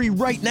for free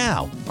right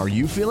now. Are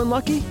you feeling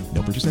lucky?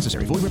 No purchase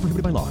necessary. Void where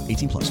prohibited by law.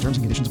 18+. Terms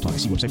and conditions apply.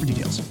 See website for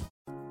details.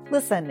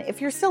 Listen, if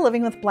you're still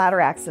living with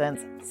bladder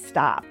accidents,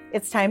 stop.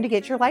 It's time to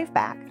get your life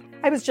back.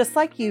 I was just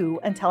like you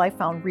until I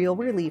found real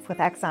relief with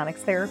Axonics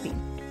therapy.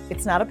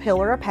 It's not a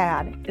pill or a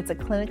pad. It's a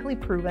clinically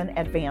proven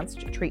advanced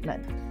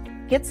treatment.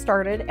 Get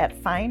started at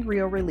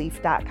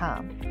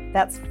findrealrelief.com.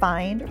 That's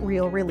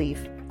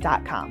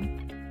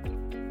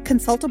findrealrelief.com.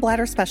 Consult a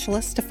bladder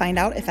specialist to find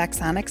out if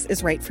Axonics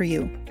is right for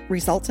you.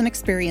 Results and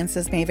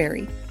experiences may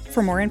vary.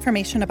 For more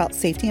information about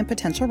safety and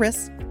potential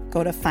risks,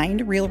 go to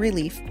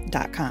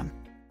findrealrelief.com.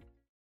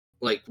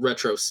 Like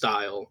retro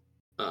style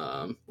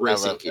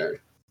racing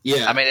gear.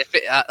 Yeah. I mean,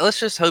 let's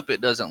just hope it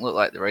doesn't look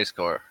like the race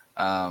car.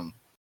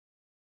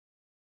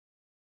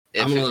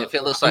 If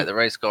it looks like the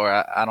race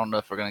car, I don't know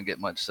if we're going to get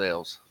much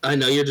sales. I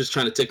know you're just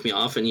trying to tick me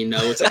off, and you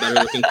know it's a better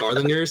looking car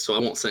than yours, so I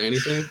won't say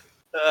anything.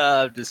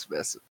 I'm just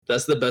messing.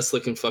 That's the best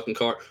looking fucking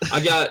car.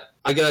 I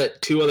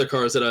got two other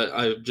cars that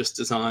I've just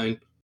designed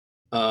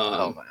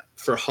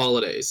for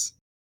holidays,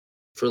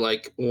 for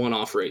like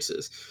one-off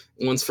races.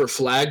 One's for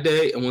Flag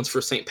Day and one's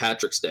for St.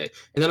 Patrick's Day.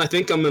 And then I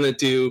think I'm going to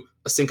do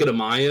a Cinco de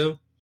Mayo.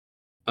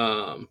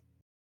 And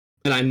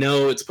I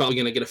know it's probably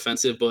going to get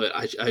offensive, but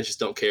I just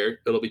don't care.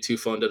 It'll be too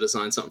fun to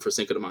design something for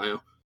Cinco de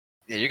Mayo.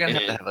 Yeah, you're going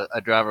to have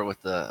a driver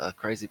with a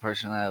crazy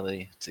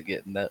personality to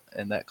get in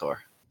that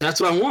car.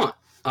 That's what I want.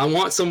 I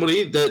want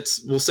somebody that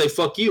will say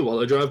 "fuck you" while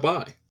I drive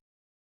by.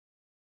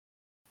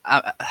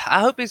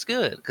 I hope he's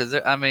good, because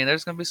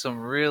there's going to be some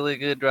really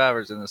good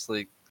drivers in this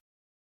league.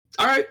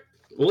 All right,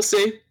 we'll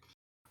see.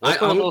 I'll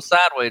put a little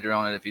side wager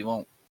on it if you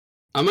want.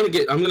 I'm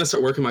gonna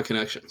start working my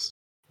connections.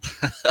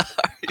 I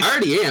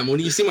already am. When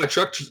you see my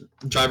truck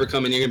driver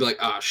come in, you're gonna be like,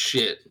 "Oh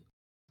shit,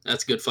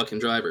 that's a good fucking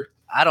driver."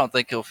 I don't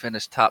think he'll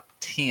finish top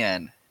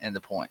 10 in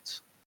the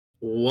points.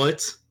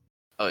 What?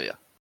 Oh yeah.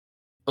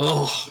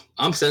 Oh,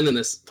 I'm sending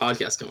this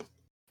podcast to him.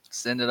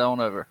 Send it on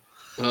over.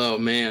 Oh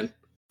man.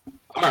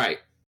 All right.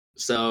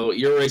 So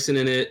you're racing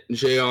in it.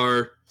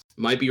 JR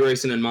might be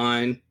racing in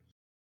mine,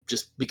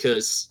 just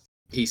because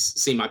he's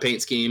seen my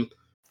paint scheme.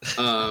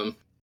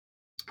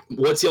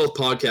 What's y'all's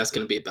podcast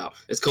going to be about?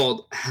 It's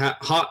called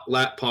Hot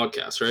Lap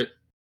Podcast, right?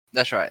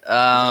 That's right.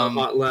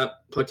 Hot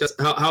Lap Podcast.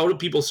 How do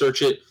people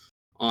search it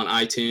on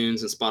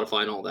iTunes and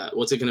Spotify and all that?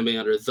 What's it going to be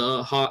under?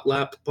 The Hot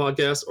Lap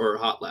Podcast or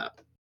Hot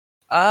Lap?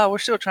 We're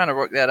still trying to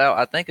work that out.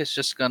 I think it's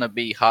just going to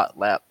be Hot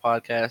Lap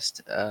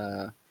Podcast.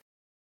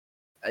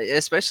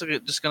 It's basically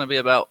just going to be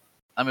about,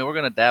 we're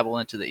going to dabble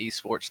into the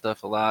esports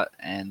stuff a lot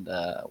and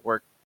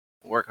work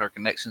our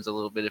connections a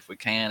little bit if we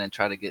can, and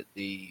try to get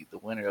the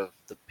winner of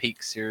the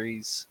Peak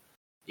Series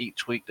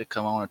each week to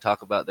come on and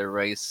talk about their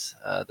race.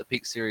 The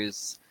Peak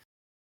Series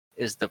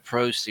is the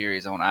pro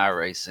series on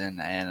iRacing,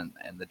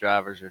 and the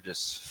drivers are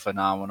just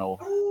phenomenal.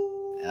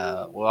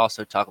 We'll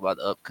also talk about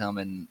the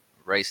upcoming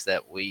race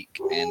that week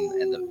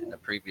and in the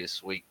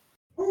previous week.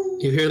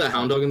 You hear that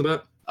hound dog in the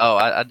back? Oh,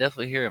 I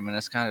definitely hear him, and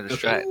it's kind of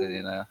distracted.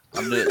 Okay.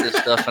 I'm doing this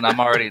stuff, and I'm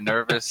already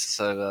nervous.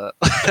 So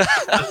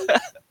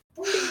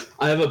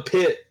I have a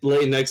pit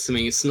laid next to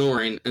me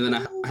snoring, and then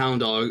a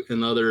hound dog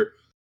in the other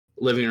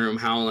living room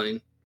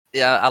howling.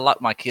 Yeah, I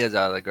locked my kids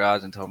out of the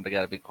garage and told them they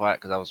got to be quiet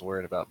because I was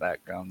worried about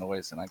background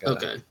noise, and I got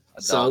okay.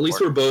 So at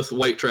least we're both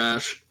white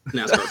trash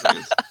NASCAR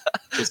fans,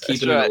 just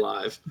keeping it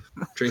alive,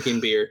 drinking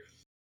beer.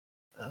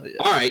 Oh, yeah.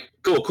 All right,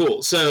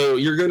 cool. So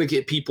you're gonna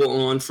get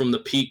people on from the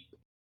Peak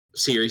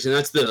Series, and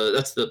that's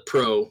the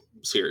pro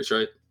series,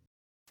 right?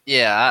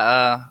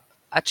 Yeah,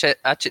 I chit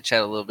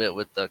chat a little bit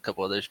with a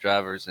couple of those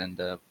drivers, and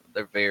they're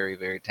very,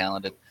 very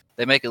talented.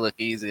 They make it look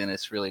easy, and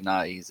it's really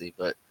not easy.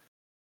 But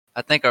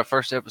I think our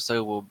first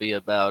episode will be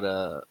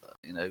about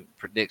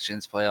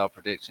predictions, playoff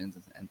predictions,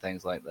 and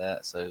things like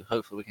that. So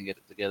hopefully we can get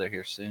it together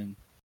here soon.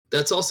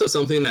 That's also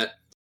something that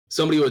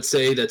somebody would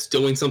say that's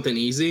doing something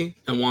easy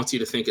and wants you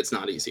to think it's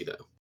not easy,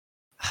 though.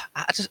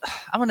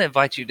 I'm going to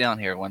invite you down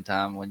here one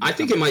time. I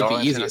think it might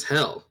be easy as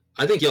hell.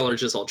 I think y'all are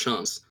just all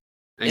chums.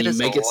 and you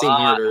make it seem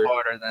harder.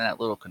 Harder than that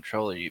little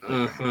controller you put.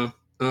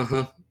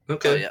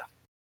 Okay. Oh, yeah.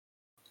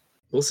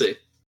 We'll see.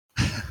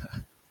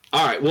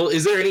 All right. Well,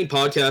 is there any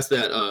podcast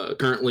that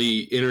currently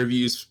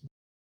interviews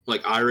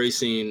like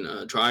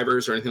iRacing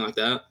drivers or anything like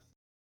that?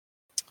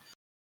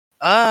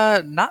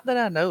 Not that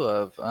I know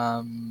of.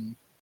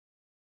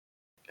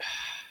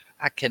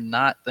 I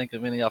cannot think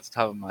of any off the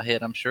top of my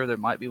head. I'm sure there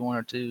might be one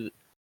or two.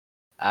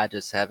 I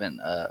just haven't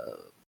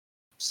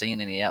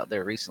seen any out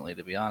there recently,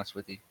 to be honest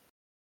with you.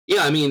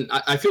 Yeah, I mean,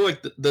 I feel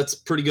like that's a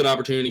pretty good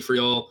opportunity for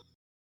y'all.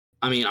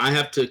 I mean, I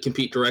have to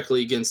compete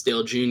directly against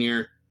Dale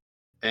Jr.,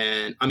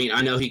 and I mean,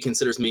 I know he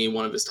considers me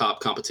one of his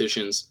top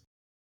competitions,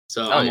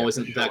 so I'm always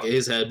in the back of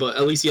his head. But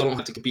at least y'all don't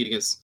have to compete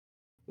against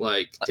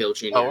like Dale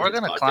Jr. Oh, we're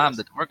gonna climb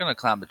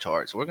the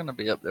charts. We're gonna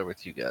be up there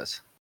with you guys.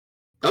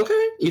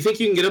 Okay, you think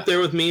you can get up there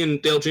with me and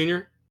Dale Jr.?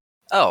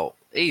 Oh,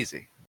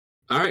 easy.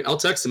 All right, I'll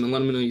text him and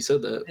let him know you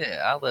said that.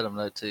 Yeah, I'll let him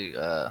know too.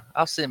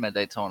 I'll see him at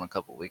Daytona in a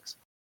couple weeks.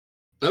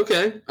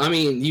 Okay, I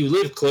mean, you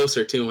live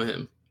closer to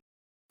him.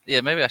 Yeah,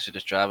 maybe I should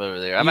just drive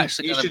over there. I'm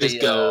actually going to just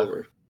go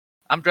over.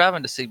 I'm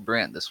driving to see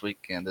Brent this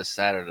weekend, this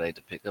Saturday,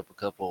 to pick up a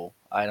couple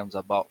items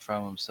I bought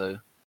from him. So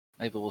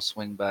maybe we'll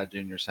swing by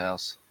Junior's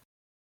house.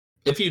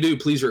 If you do,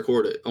 please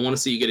record it. I want to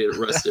see you get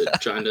arrested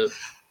trying to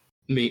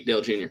meet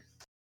Dale Jr.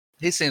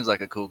 He seems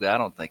like a cool guy. I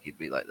don't think he'd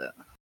be like that.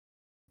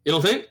 You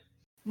don't think?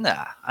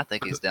 Nah, I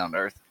think he's down to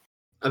earth.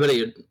 I bet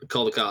he'd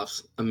call the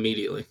cops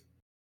immediately.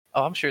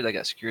 Oh, I'm sure they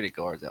got security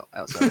guards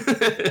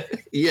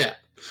outside. Yeah.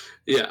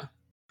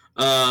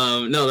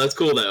 No, that's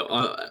cool though.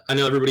 I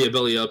know everybody at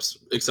Belly Up's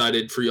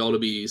excited for y'all to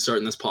be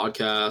starting this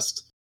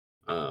podcast.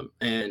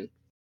 And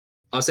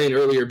I was saying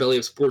earlier, Belly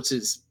Up Sports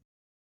is,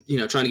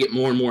 trying to get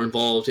more and more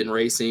involved in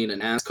racing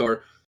and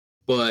NASCAR.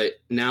 But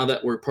now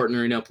that we're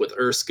partnering up with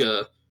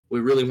IRSCA, we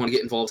really want to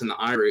get involved in the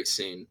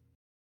iRacing,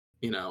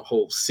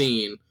 whole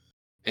scene.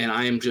 And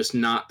I am just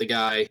not the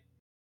guy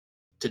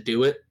to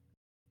do it.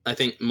 I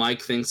think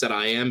Mike thinks that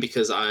I am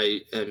because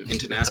I am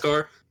into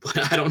NASCAR,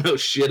 but I don't know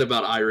shit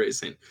about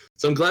iRacing.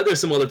 So I'm glad there's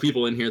some other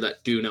people in here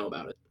that do know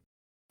about it.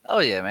 Oh,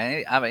 yeah,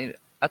 man. I mean,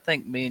 I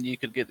think me and you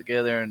could get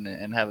together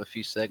and have a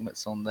few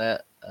segments on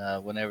that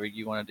whenever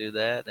you want to do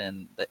that.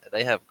 And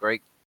they have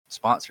great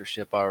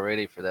sponsorship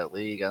already for that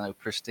league. I know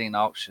Pristine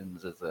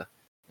Auctions is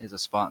a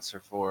sponsor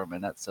for them,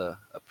 and that's a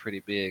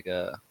pretty big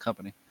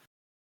company.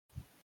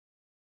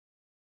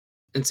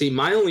 And see,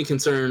 my only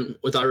concern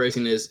with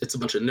iRacing is it's a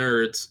bunch of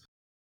nerds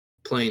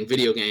playing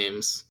video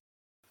games.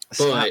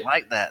 It's not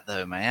like that,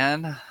 though,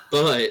 man.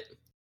 But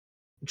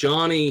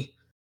Johnny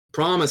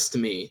promised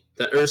me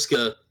that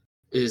IRSCA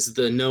is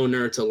the no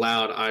nerds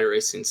allowed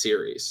iRacing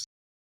series.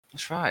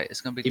 That's right.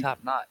 It's going to be top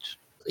notch.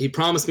 He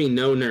promised me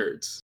no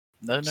nerds.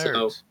 No nerds.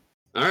 So,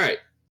 all right.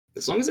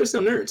 As long as there's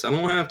no nerds, I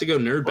don't want to have to go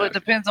nerd Well, back. it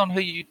depends on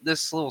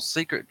this little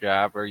secret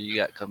driver you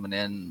got coming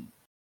in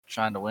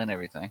trying to win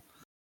everything.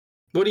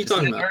 What are you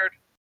talking about? Nerd?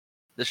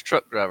 This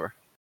truck driver.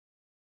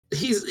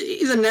 He's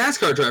a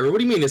NASCAR driver. What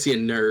do you mean, is he a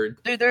nerd?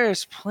 Dude,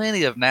 there's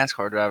plenty of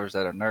NASCAR drivers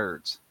that are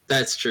nerds.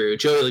 That's true.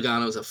 Joey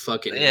Logano's a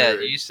fucking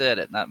nerd. You said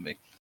it, not me.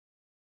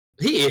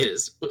 He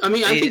is. I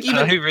mean, I think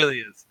he really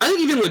is. I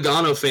think even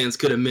Logano fans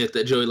could admit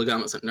that Joey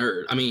Logano's a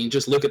nerd. I mean,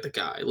 just look at the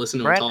guy. Listen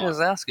to him talk. Brad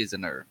Keselowski's a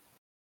nerd.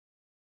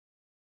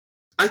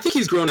 I think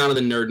he's grown out of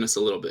the nerdness a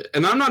little bit.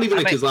 And I'm not even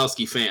a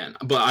Keselowski fan,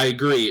 but I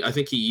agree. I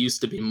think he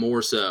used to be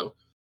more so.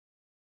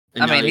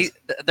 And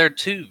they're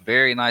two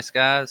very nice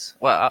guys.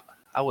 Well,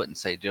 I wouldn't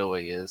say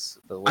Joey is.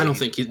 I don't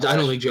think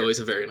Joey's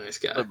a very nice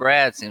guy. But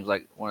Brad seems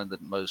like one of the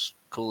most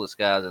coolest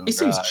guys in the He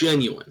seems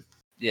genuine.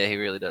 Yeah, he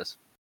really does.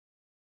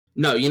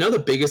 No,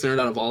 the biggest nerd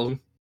out of all of them?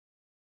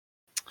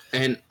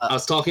 And I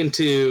was talking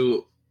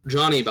to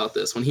Johnny about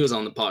this when he was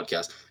on the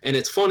podcast. And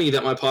it's funny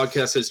that my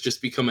podcast has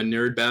just become a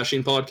nerd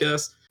bashing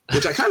podcast,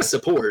 which I kind of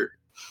support.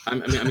 I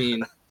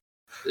mean,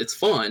 it's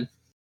fun.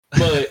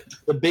 But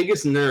the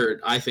biggest nerd,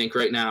 I think,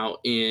 right now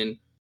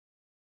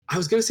I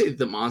was going to say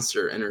the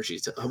Monster Energy.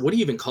 What do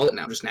you even call it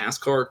now? Just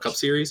NASCAR Cup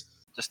Series?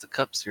 Just the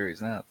Cup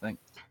Series now, I think.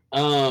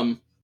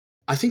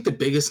 I think the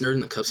biggest nerd in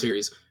the Cup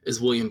Series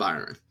is William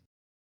Byron.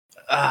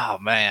 Oh,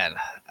 man.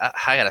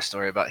 I got a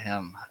story about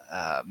him.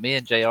 Me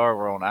and JR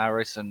were on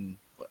iRacing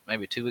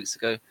maybe 2 weeks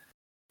ago.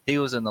 He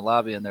was in the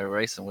lobby and they were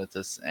racing with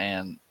us,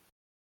 and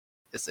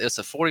it's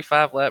a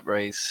 45-lap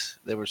race.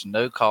 There was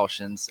no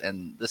cautions,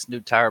 and this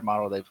new tire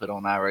model they put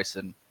on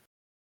iRacing,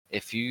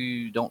 if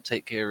you don't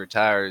take care of your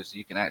tires,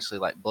 you can actually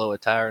blow a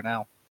tire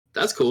now.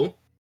 That's cool.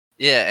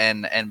 Yeah,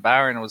 and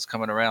Byron was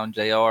coming around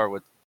JR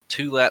with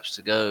 2 laps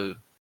to go,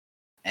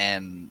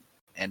 and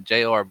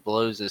JR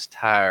blows his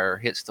tire,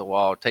 hits the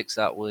wall, takes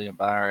out William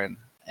Byron,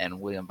 and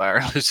William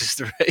Byron loses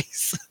the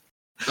race.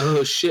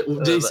 Oh shit!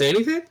 Did he say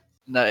anything?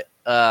 No,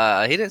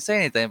 he didn't say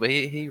anything, but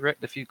he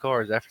wrecked a few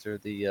cars after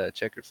the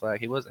checkered flag.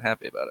 He wasn't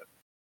happy about it.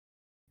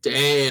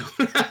 Damn.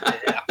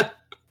 Yeah.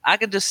 I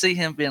could just see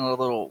him being a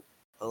little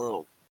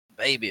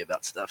baby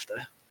about stuff,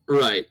 though.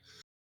 Right.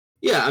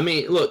 Yeah, I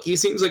mean, look, he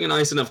seems like a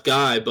nice enough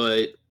guy,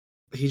 but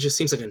he just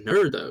seems like a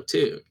nerd, though,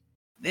 too.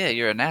 Yeah,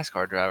 you're a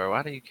NASCAR driver.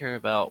 Why do you care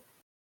about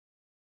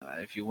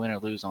if you win or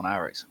lose on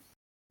iRacing?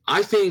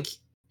 I think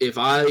if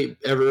I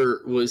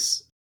ever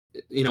was,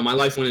 my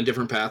life went a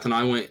different path and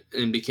I went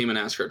and became a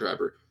NASCAR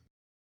driver,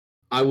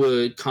 I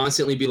would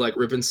constantly be like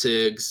ripping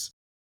cigs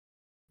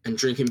and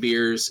drinking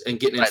beers and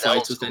getting in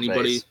fights with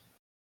anybody. Days.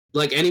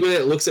 Like anybody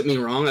that looks at me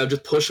wrong, I would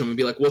just push them and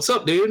be like, "What's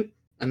up, dude?"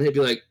 And they'd be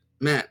like,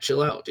 "Matt,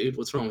 chill out, dude.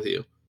 What's wrong with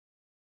you?"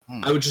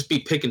 I would just be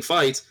picking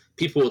fights.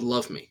 People would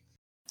love me.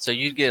 So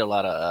you'd get a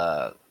lot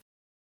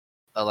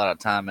of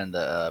time in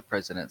the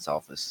president's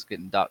office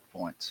getting dock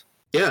points.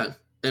 Yeah,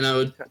 and I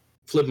would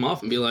flip them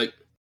off and be like,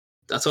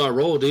 "That's how I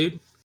roll, dude.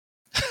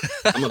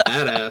 I'm a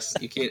badass.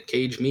 You can't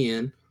cage me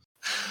in."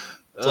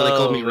 That's why they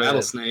called me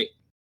Rattlesnake.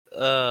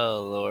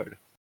 Oh Lord!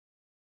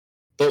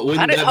 But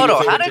how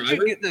did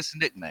you get this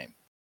nickname?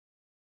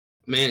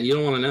 Man, you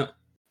don't want to know.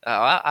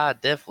 Oh, I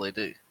definitely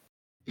do.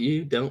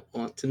 You don't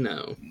want to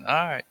know.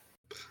 All right.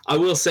 I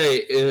will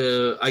say,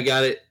 I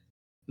got it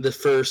the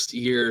first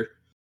year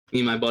me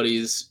and my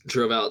buddies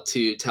drove out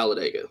to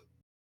Talladega.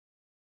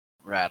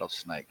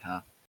 Rattlesnake,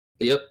 huh?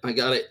 Yep, I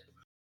got it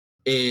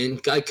in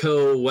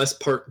Geico West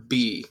Park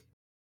B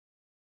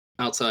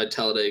outside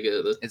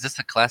Talladega. Is this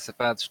a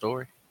classified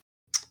story?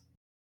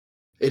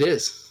 It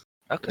is.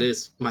 Okay. It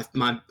is. My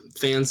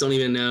fans don't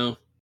even know.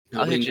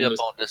 I'll hit you up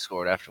on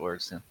Discord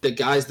afterwards then. The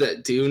guys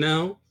that do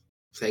know,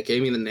 that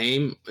gave me the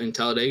name in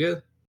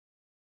Talladega,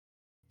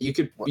 you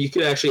could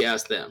actually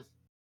ask them.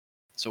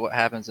 So what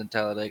happens in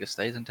Talladega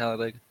stays in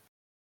Talladega?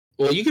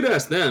 Well, you could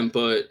ask them,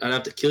 but I'd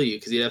have to kill you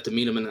because you'd have to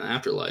meet them in the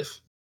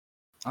afterlife.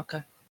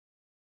 Okay.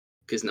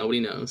 Because nobody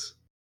knows.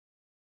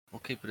 We'll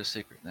keep it a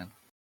secret then.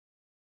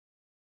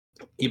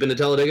 You been to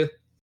Talladega?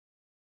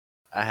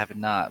 I have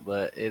not,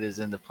 but it is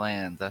in the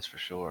plans, that's for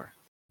sure.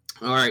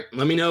 All right,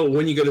 let me know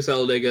when you go to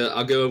Talladega.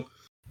 I'll go.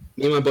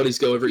 Me and my buddies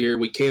go every year.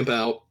 We camp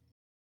out.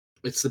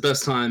 It's the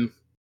best time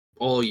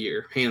all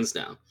year, hands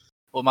down.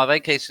 Well, my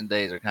vacation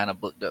days are kind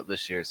of booked up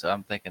this year, so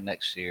I'm thinking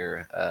next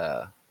year,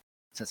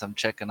 since I'm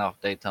checking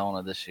off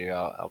Daytona this year,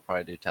 I'll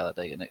probably do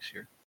Talladega next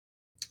year.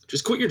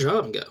 Just quit your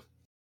job and go.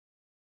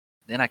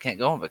 Then I can't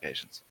go on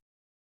vacations.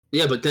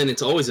 Yeah, but then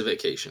it's always a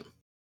vacation.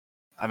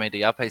 I mean, do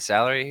y'all pay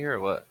salary here or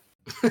what?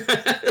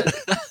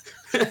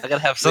 I gotta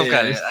have some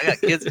kind of. I got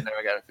kids in there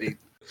I gotta feed.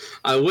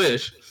 I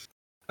wish.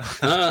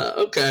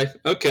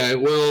 Okay.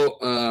 Well,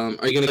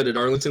 are you gonna go to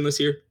Darlington this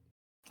year?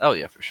 Oh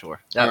yeah, for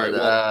sure.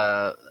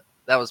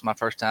 That was my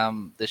first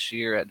time this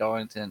year at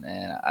Darlington,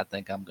 and I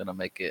think I'm gonna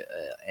make it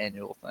an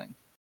annual thing.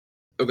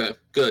 Okay,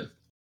 good.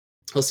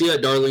 I'll see you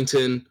at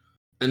Darlington,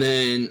 and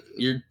then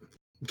you're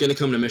gonna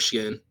come to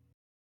Michigan.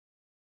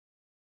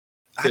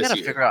 I gotta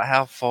figure out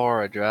how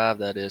far a drive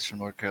that is from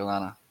North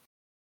Carolina.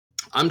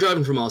 I'm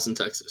driving from Austin,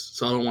 Texas,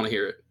 so I don't want to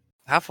hear it.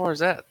 How far is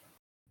that?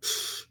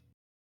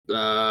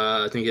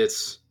 I think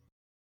it's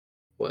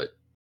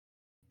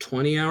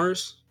 20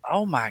 hours?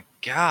 Oh my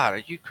God,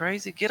 are you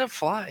crazy? Get a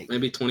flight.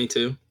 Maybe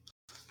 22.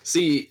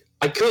 See,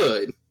 I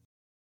could,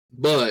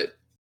 but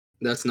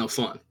that's no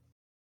fun.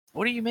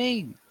 What do you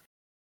mean?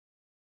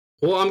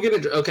 Well,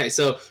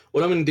 so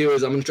what I'm gonna do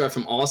is I'm gonna drive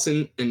from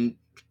Austin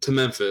to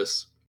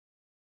Memphis,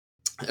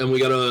 and we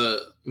got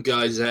a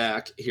guy,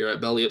 Zach, here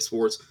at Belly Up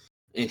Sports,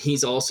 and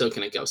he's also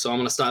gonna go. So I'm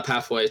gonna stop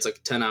halfway. It's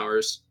like 10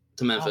 hours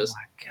to Memphis. Oh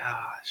my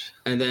gosh.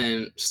 And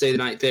then stay the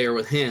night there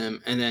with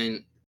him, and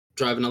then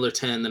drive another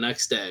 10 the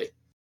next day.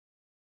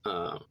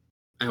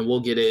 And we'll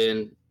get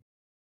in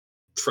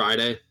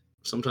Friday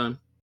sometime.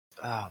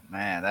 Oh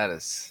man,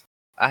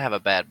 I have a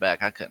bad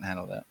back. I couldn't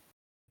handle that.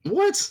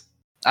 What?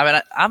 I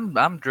mean,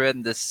 I'm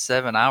dreading this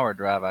 7-hour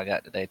drive I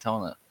got to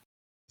Daytona.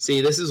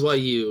 See, this is why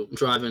you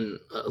drive in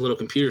a little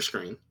computer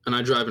screen, and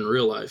I drive in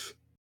real life.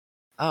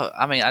 Oh,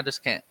 I mean, I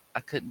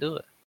couldn't do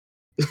it.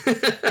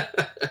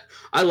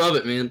 I love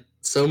it, man.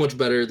 So much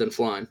better than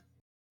flying.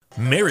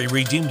 Mary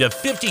redeemed a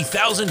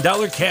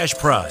 $50,000 cash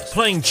prize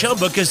playing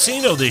Chumba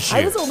Casino this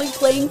year. I was only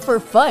playing for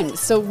fun,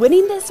 so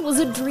winning this was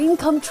a dream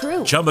come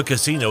true. Chumba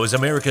Casino is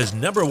America's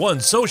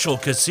 #1 social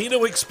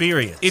casino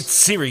experience. It's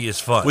serious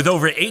fun. With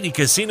over 80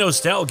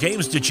 casino-style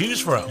games to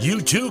choose from,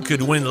 you too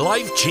could win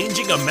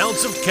life-changing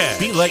amounts of cash.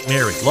 Be like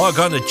Mary. Log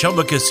on to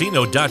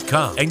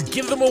ChumbaCasino.com and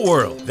give them a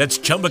whirl. That's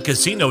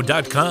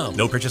ChumbaCasino.com.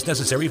 No purchase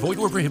necessary. Void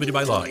where prohibited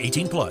by law.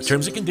 18+.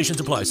 Terms and conditions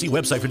apply. See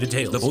website for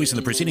details. The voice in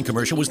the preceding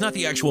commercial was not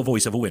the actual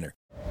voice of a winner.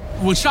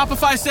 When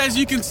Shopify says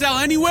you can sell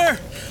anywhere,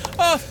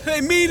 oh,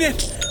 they mean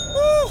it.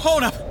 Woo,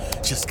 hold up.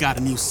 Just got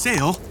a new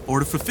sale.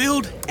 Order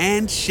fulfilled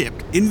and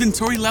shipped.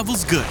 Inventory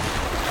levels good.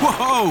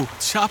 Whoa,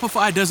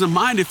 Shopify doesn't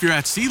mind if you're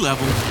at sea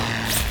level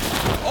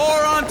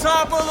or on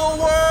top of the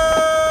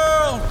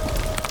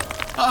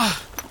world.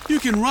 You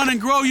can run and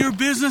grow your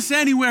business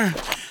anywhere.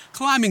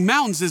 Climbing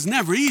mountains is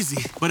never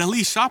easy, but at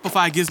least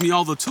Shopify gives me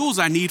all the tools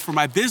I need for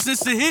my business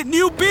to hit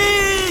new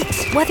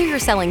peaks. Whether you're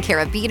selling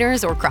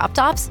carabiners or crop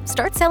tops,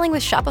 start selling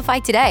with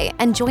Shopify today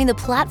and join the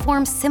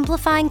platform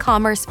simplifying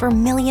commerce for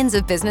millions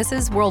of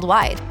businesses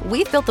worldwide.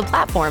 We've built the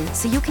platform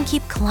so you can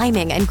keep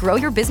climbing and grow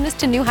your business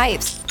to new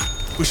heights.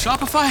 With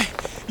Shopify,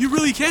 you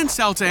really can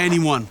sell to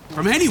anyone,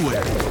 from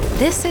anywhere.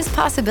 This is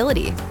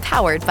Possibility,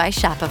 powered by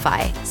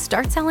Shopify.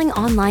 Start selling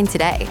online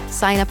today.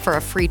 Sign up for a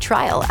free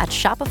trial at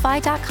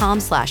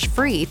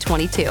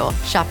shopify.com/free22.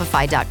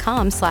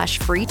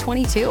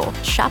 Shopify.com/free22.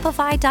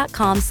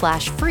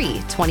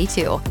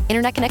 Shopify.com/free22.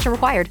 Internet connection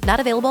required. Not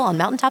available on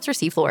mountaintops or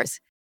seafloors.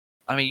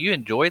 I mean, you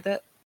enjoyed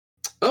that?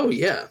 Oh,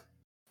 yeah.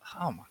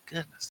 Oh, my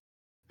goodness.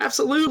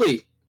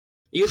 Absolutely.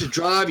 You get to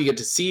drive, you get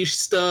to see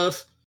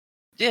stuff.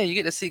 Yeah, you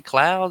get to see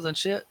clouds and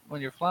shit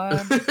when you're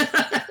flying.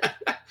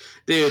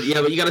 Dude,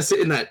 yeah, but you got to sit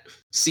in that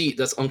seat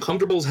that's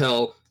uncomfortable as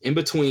hell in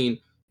between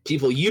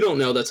people you don't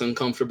know that's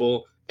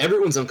uncomfortable.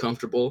 Everyone's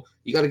uncomfortable.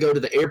 You got to go to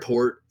the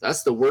airport.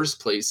 That's the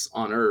worst place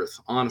on earth,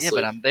 honestly. Yeah,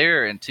 but I'm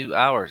there in 2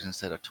 hours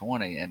instead of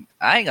 20. And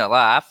I ain't going to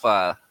lie, I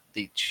fly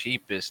the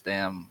cheapest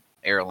damn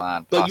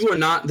airline But possible. you are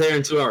not there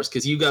in 2 hours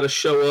because you got to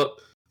show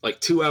up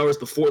like 2 hours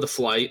before the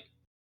flight.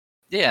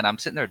 Yeah, and I'm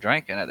sitting there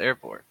drinking at the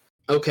airport.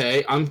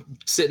 Okay, I'm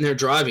sitting there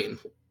driving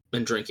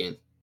and drinking.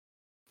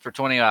 For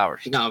 20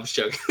 hours. No, I was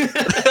joking.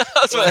 I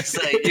was about to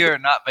say, you're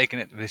not making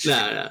it to this shit.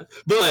 Nah.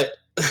 But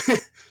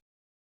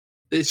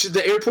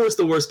the airport's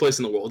the worst place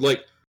in the world.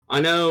 Like,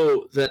 I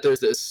know that there's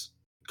this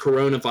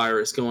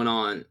coronavirus going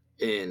on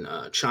in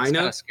China. It's kind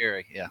of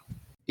scary, yeah.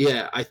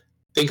 Yeah, I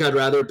think I'd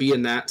rather be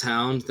in that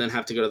town than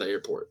have to go to the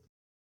airport.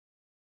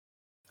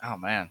 Oh,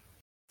 man.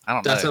 I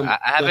don't That's know. how-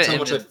 I haven't that's how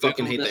much I even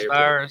fucking Googled hate the this airport.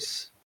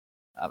 virus.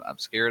 I'm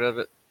scared of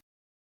it.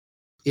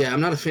 Yeah,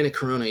 I'm not a fan of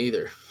Corona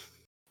either.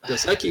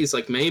 Dos Equis,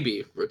 like,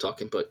 maybe we're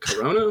talking, but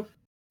Corona?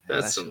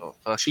 That's some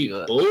cheap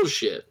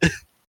bullshit.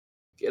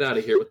 Get out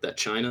of here with that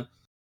China.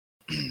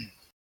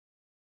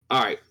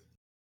 All right.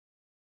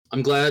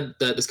 I'm glad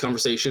that this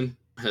conversation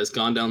has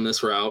gone down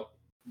this route.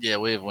 Yeah,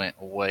 we went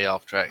way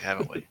off track,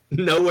 haven't we?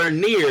 Nowhere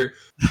near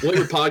what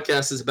your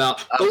podcast is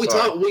about. I'm But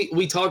sorry.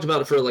 we talked about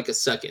it for like a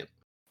second.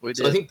 We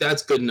So did. I think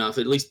that's good enough.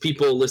 At least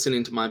people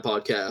listening to my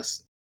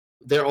podcast,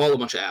 they're all a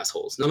bunch of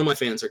assholes. None of my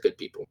fans are good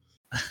people.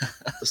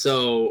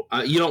 So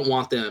you don't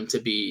want them to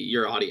be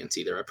your audience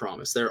either, I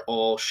promise. They're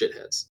all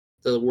shitheads.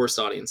 They're the worst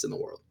audience in the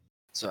world.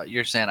 So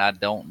you're saying I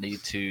don't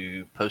need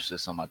to post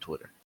this on my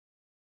Twitter?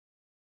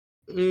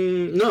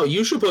 No,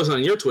 you should post it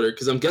on your Twitter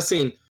because I'm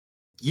guessing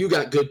you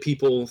got good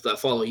people that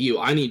follow you.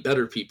 I need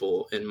better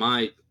people in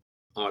my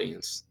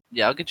audience.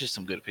 Yeah, I'll get you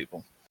some good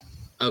people.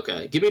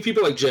 Okay, give me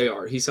people like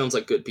JR. He sounds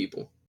like good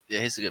people.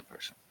 Yeah, he's a good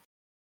person.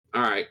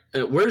 All right,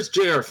 where's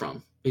JR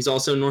from? He's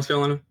also in North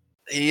Carolina?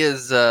 He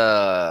is,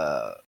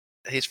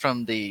 he's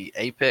from the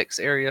Apex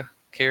area,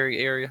 Cary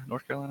area,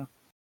 North Carolina.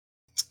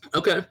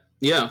 Okay,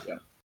 yeah.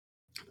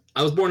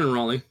 I was born in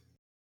Raleigh.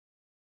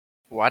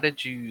 Why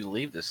did you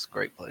leave this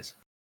great place?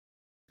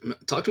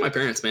 Talk to my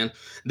parents, man.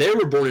 They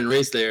were born and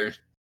raised there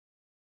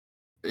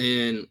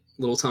in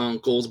little town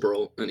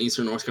Goldsboro in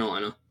eastern North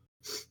Carolina.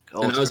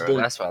 And I was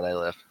born. That's why they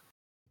left.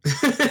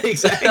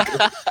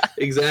 Exactly.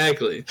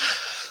 Exactly.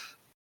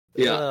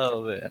 Yeah.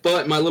 Oh, man.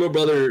 But my little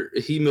brother,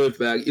 he moved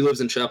back. He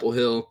lives in Chapel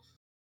Hill.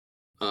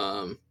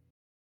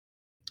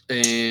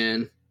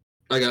 And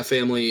I got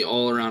family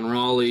all around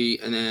Raleigh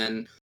and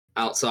then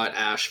outside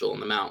Asheville in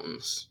the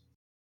mountains.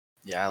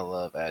 Yeah, I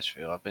love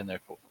Asheville. I've been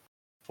there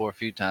for a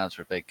few times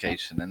for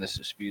vacation, and this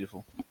is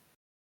beautiful.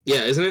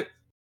 Yeah, isn't it?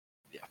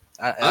 Yeah.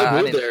 I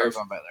need moved to there. start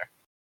going back there.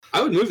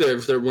 I would move there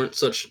if there weren't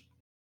such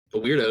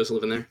weirdos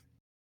living there.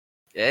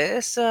 Yeah,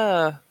 it's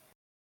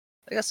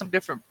they got some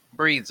different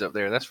breeds up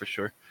there, that's for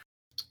sure.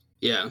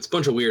 Yeah, it's a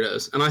bunch of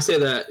weirdos. And I say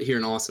that here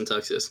in Austin,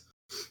 Texas.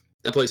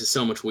 That place is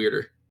so much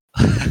weirder.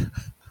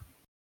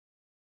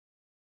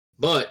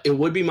 But it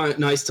would be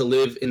nice to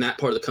live in that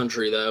part of the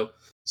country, though,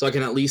 so I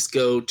can at least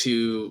go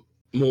to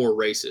more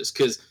races.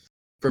 Because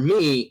for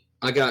me,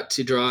 I got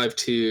to drive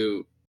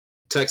to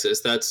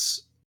Texas.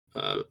 That's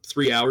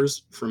 3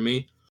 hours from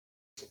me.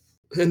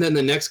 And then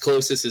the next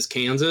closest is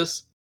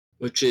Kansas,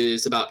 which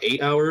is about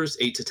 8 hours,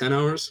 8 to 10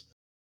 hours.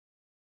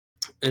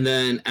 And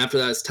then after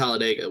that is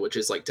Talladega, which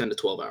is like 10 to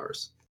 12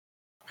 hours.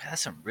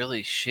 That's some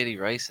really shitty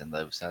racing,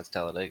 though, besides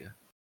Talladega.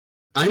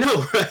 I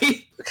know,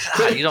 right?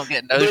 God, you don't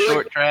get no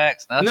short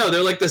tracks, nothing. No,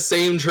 they're like the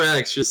same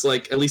tracks, just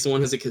like at least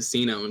one has a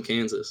casino in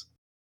Kansas.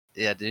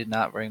 Yeah, do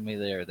not bring me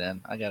there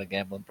then. I got a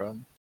gambling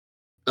problem.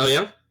 Oh,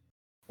 yeah?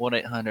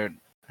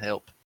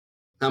 1-800-HELP.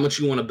 How much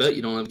you want to bet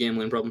you don't have a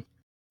gambling problem?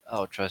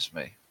 Oh, trust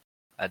me.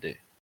 I do.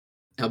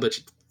 I'll bet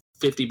you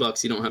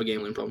 $50 you don't have a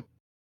gambling problem.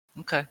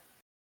 Okay.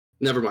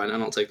 Never mind, I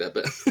don't take that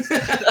bet.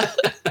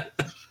 I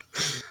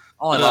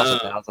only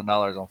lost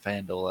 $1,000 on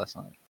FanDuel last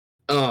night.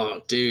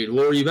 Oh, dude,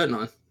 what were you betting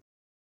on?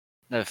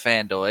 No,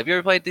 FanDuel. Have you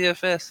ever played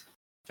DFS?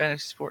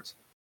 Fantasy Sports?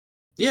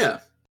 Yeah.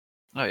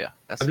 Oh, yeah.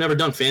 I've never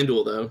done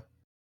FanDuel, though.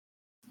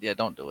 Yeah,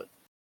 don't do it.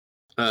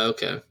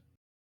 Okay.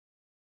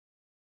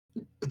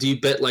 Do you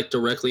bet, like,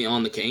 directly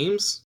on the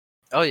games?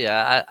 Oh,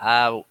 yeah.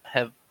 I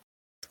have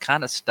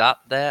kind of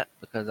stopped that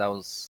because I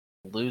was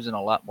losing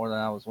a lot more than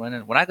I was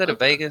winning. When I go to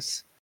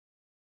Vegas,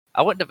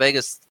 I went to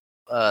Vegas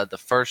the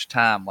first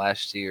time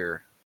last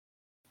year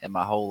in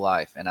my whole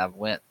life, and I've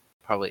went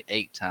probably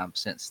 8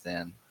 times since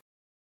then.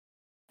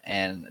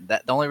 And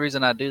the only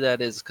reason I do that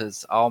is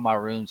because all my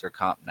rooms are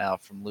comped now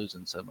from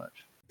losing so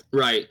much.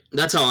 Right.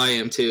 That's how I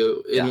am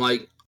too. In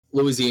like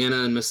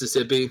Louisiana and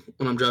Mississippi,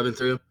 when I'm driving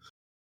through,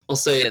 I'll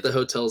stay at the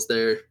hotels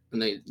there,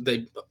 and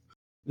they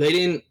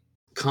didn't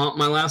comp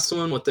my last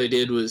one. What they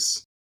did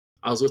was,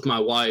 I was with my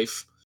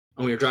wife,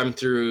 and we were driving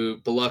through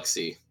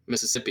Biloxi,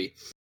 Mississippi,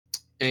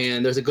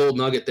 and there's a Gold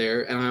Nugget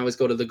there, and I always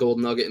go to the Gold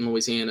Nugget in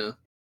Louisiana,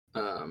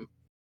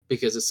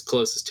 because it's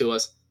closest to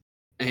us.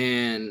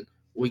 And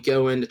we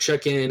go in to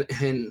check in,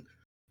 and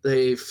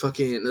they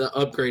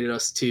upgraded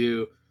us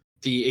to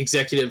the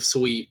executive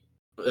suite.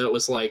 It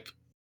was like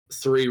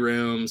 3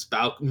 rooms,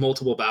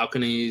 multiple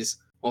balconies,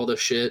 all this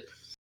shit.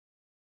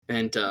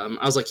 And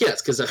I was like,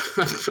 yes, because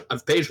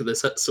I've paid for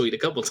this suite a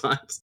couple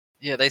times.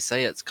 Yeah, they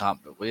say it's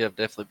comp, but we have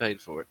definitely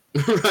paid for it.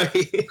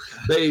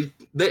 Right?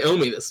 They owe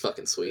me this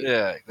fucking suite.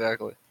 Yeah,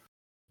 exactly.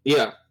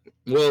 Yeah.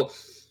 Well,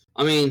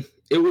 I mean,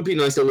 it would be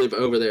nice to live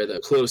over there, though,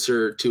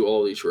 closer to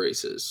all these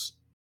races.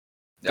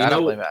 Yeah, I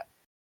don't blame that.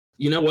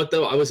 You know what,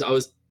 though? I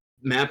was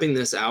mapping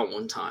this out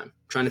one time,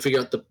 trying to figure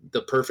out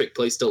the perfect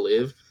place to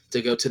live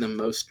to go to the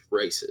most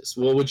races.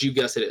 What would you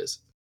guess it is?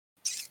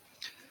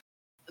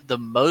 The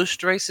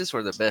most races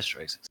or the best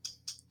races?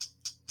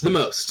 The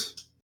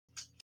most.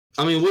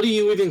 I mean, what do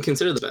you even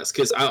consider the best?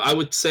 Because I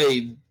would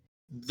say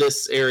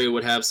this area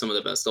would have some of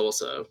the best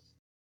also.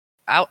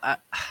 I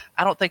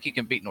don't think you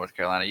can beat North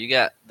Carolina. You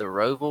got the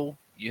Roval,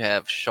 you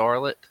have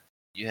Charlotte,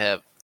 you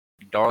have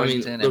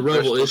Darlington. I mean, the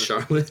Roval is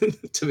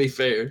Charlotte, to be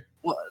fair.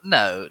 Well,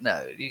 no.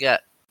 You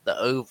got the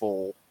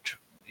Oval,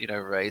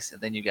 race,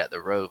 and then you got the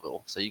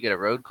Roval. So you get a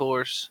road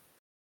course,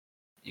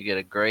 you get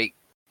a great,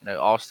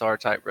 all-star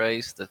type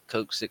race, the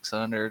Coke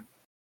 600.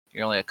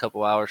 You're only a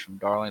couple hours from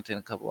Darlington,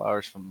 a couple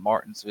hours from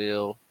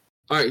Martinsville.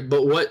 All right,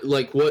 but what,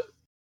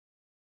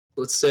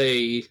 let's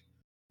say,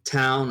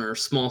 town or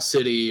small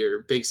city or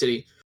big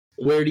city,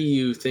 where do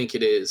you think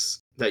it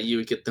is that you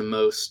would get the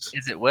most?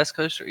 Is it West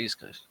Coast or East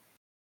Coast?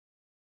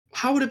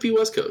 How would it be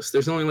West Coast?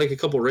 There's only a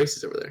couple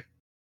races over there.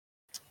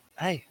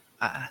 Hey,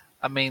 I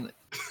mean,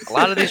 a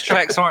lot of these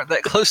tracks aren't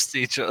that close to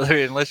each other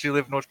unless you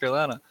live in North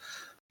Carolina.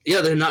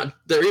 Yeah, they're not.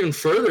 They're even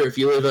further if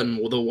you live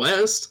in the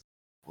West.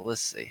 Well,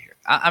 let's see here.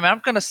 I mean, I'm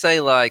going to say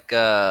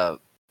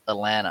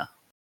Atlanta.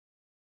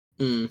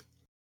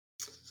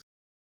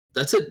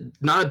 That's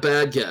not a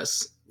bad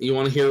guess. You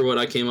want to hear what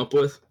I came up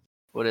with?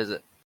 What is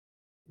it?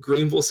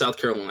 Greenville, South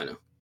Carolina.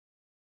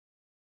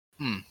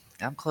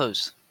 I'm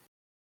close.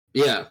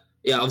 Yeah.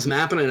 I was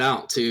mapping it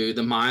out to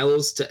the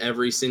miles to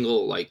every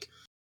single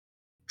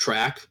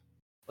track.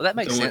 Well, that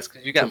makes sense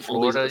because you got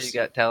Florida, you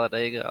got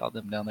Talladega, all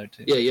them down there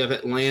too. Yeah, you have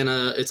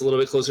Atlanta. It's a little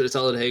bit closer to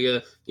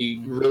Talladega.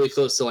 You really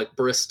close to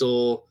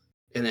Bristol,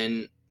 and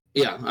then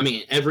I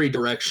mean every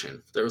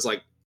direction there was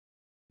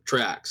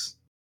tracks.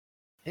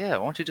 Yeah,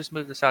 why don't you just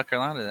move to South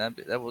Carolina?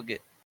 That will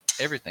get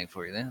everything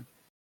for you then.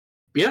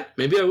 Yeah,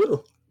 maybe I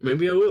will.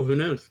 Who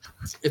knows?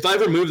 If I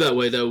ever move that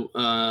way,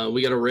 though,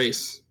 we got to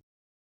race.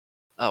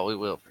 Oh, we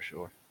will for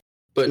sure.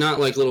 But not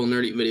little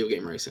nerdy video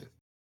game racing.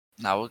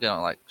 No, we'll get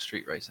on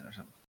street racing or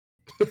something.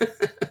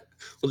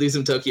 We'll do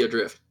some Tokyo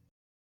Drift.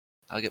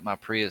 I'll get my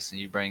Prius and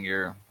you bring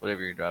your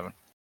whatever you're driving.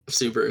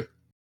 Subaru.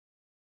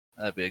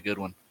 That'd be a good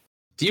one.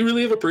 Do you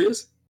really have a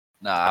Prius?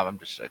 Nah, I'm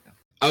just checking.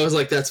 I was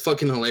like, that's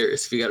fucking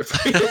hilarious if you got a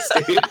Prius,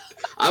 dude.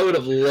 I would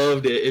have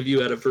loved it if you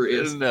had a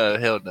Prius. No,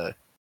 hell no.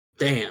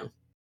 Damn.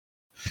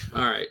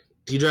 All right.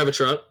 Do you drive a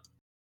truck?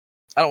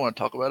 I don't want to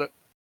talk about it.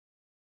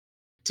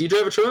 Do you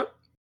drive a truck?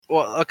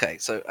 Well, okay,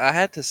 so I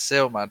had to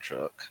sell my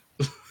truck.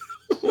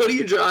 What do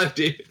you drive,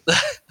 dude?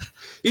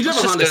 You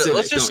drive a Honda Civic.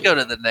 Let's just go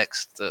to the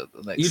next.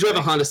 You drive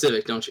a Honda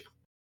Civic, don't you?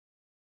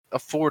 A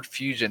Ford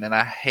Fusion, and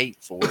I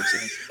hate Fords.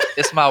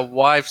 It's my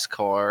wife's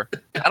car.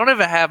 I don't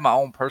even have my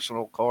own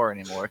personal car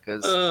anymore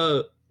because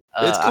cool.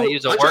 I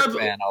use a work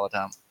van all the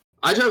time.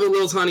 I drive a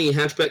little tiny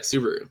hatchback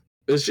Subaru.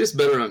 It's just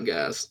better on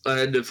gas. I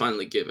had to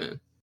finally give in.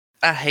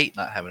 I hate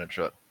not having a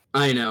truck.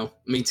 I know.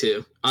 Me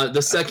too.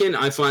 The second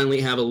I finally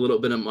have a little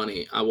bit of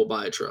money, I will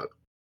buy a truck.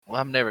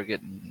 Well, I'm never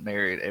getting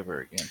married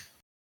ever again.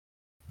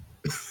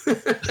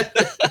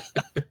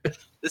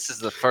 This is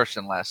the first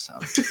and last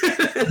time.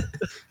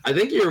 I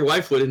think your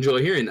wife would enjoy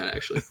hearing that,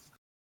 actually.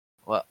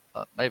 Well,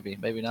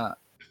 maybe not.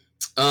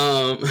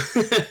 All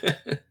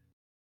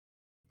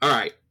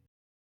right.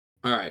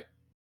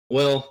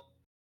 Well,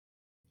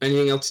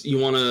 anything else you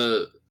want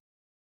to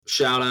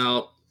shout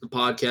out the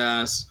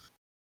podcast?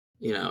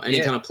 Any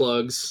kind of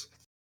plugs?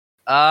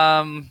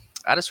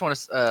 I just want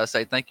to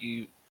say thank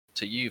you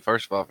to you,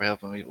 first of all, for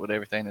helping me with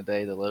everything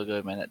today. The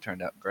logo, man, that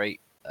turned out great.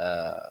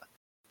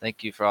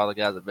 Thank you for all the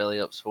guys at Belly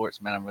Up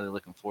Sports, man. I'm really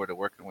looking forward to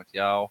working with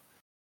y'all.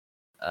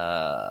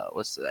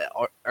 What's that?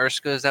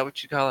 Erska, is that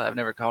what you call it? I've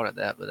never called it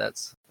that, but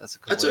that's a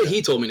cool That's what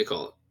he told me to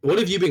call it. What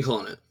have you been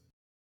calling it?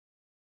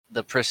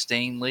 The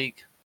Pristine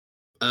League.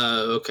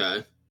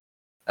 Okay.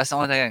 That's the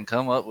only thing I can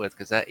come up with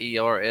because that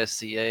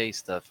ERSCA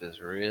stuff is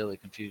really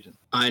confusing.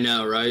 I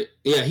know, right?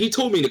 Yeah, he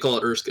told me to call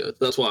it Erska.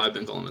 That's why I've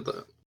been calling it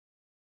that.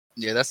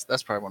 Yeah,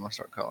 that's probably when I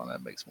start calling that.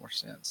 It makes more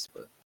sense.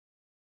 But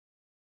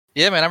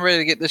yeah, man, I'm ready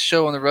to get this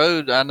show on the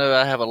road. I know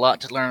I have a lot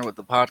to learn with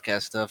the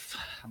podcast stuff.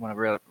 I'm going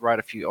to write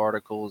a few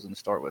articles and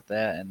start with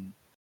that. And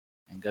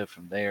go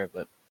from there.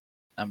 But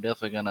I'm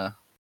definitely gonna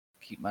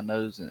keep my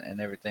nose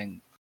and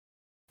everything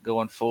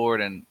going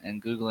forward and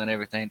Googling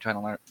everything, trying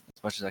to learn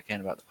as much as I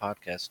can about the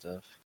podcast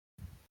stuff.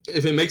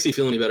 If it makes you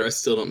feel any better, I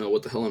still don't know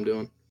what the hell I'm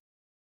doing.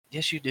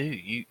 Yes, you do.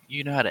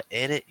 You know how to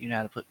edit. You know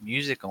how to put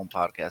music on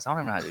podcasts. I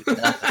don't even know how to do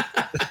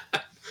nothing.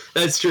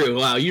 That's true.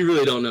 Wow, you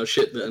really don't know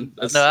shit then.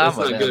 That's not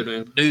good,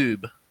 man.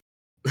 Noob.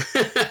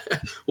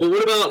 Well,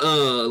 what about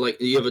like,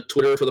 do you have a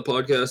Twitter for the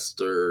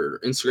podcast or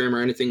Instagram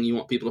or anything you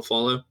want people to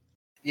follow?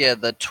 Yeah,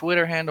 the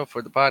Twitter handle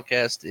for the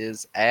podcast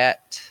is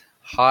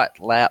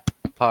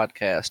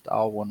 @HotLapPodcast,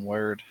 all one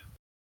word.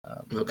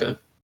 Okay.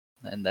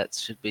 And that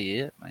should be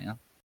it, man.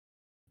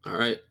 All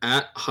right,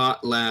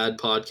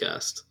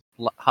 @HotLadPodcast.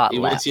 Hot he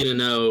lap. wants you to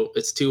know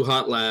it's two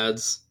hot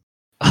lads.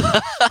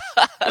 Have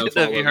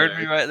you heard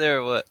me right there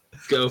or what?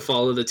 Go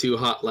follow the two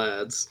hot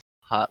lads.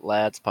 Hot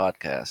Lads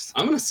Podcast.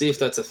 I'm gonna see if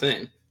that's a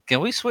thing.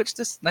 Can we switch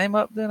this name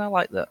up then? I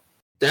like that.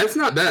 That's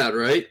not bad,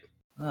 right?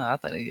 I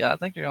think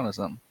you're onto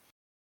something.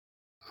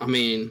 I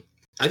mean,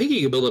 I think you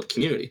can build up a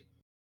community.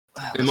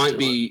 It might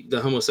be the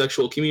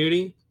homosexual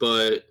community,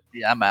 but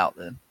yeah, I'm out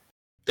then.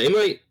 They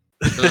might.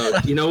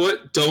 You know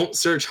what? Don't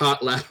search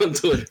Hot Lad on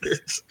Twitter.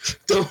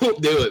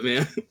 Don't do it,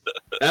 man.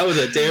 That was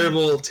a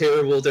terrible,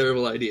 terrible,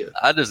 terrible idea.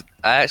 I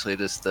actually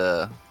just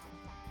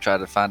tried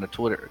to find a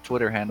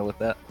Twitter handle with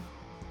that.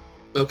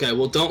 Okay,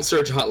 well, don't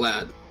search Hot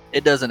Lad.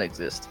 It doesn't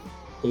exist.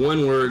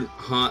 One word,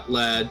 Hot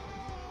Lad.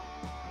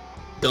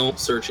 Don't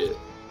search it.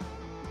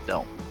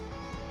 Don't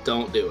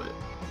do it.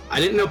 I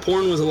didn't know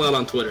porn was allowed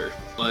on Twitter,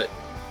 but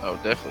oh,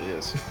 definitely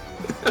is.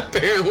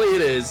 Apparently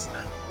it is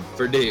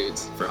for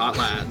dudes, for hot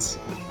lads.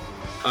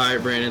 All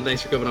right, Brandon,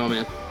 thanks for coming on,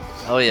 man.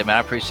 Oh yeah, man,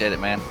 I appreciate it,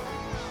 man.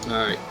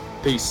 All right,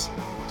 peace.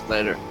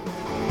 Later.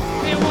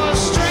 It was a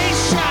straight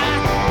shot.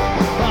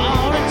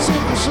 All it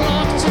took was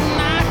luck to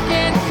not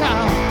get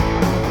caught.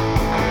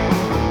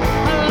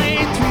 I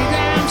laid 3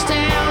 dimes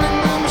down in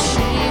the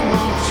machine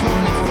on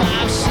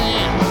 25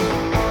 cents.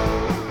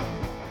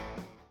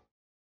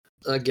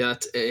 I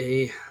got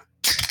a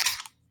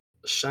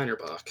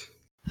Shinerbach.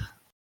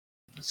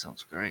 That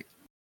sounds great.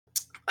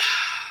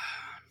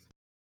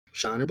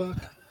 Shinerbach?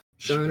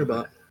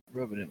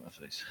 Rub it in my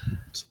face.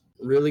 It's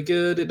really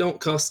good. It don't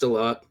cost a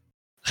lot.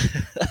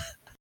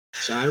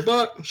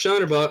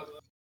 Shinerbach.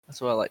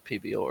 That's why I like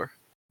PBR.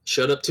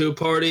 Showed up to a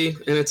party,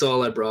 and it's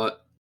all I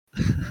brought.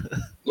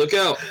 Look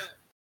out.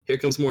 Here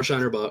comes more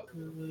Shinerbach.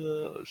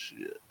 Oh,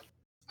 shit.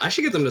 I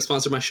should get them to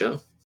sponsor my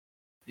show.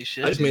 You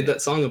should. I just made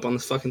that song up on the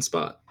fucking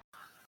spot.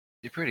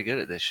 You're pretty good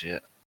at this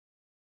shit.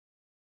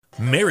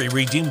 Mary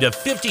redeemed a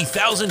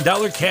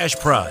 $50,000 cash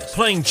prize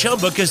playing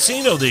Chumba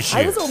Casino this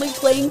year. I was only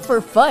playing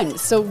for fun,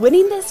 so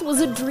winning this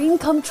was a dream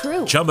come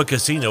true. Chumba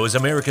Casino is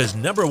America's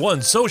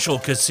 #1 social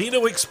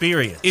casino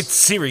experience. It's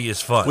serious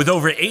fun. With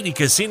over 80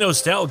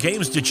 casino-style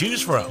games to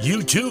choose from,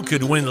 you too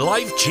could win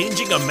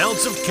life-changing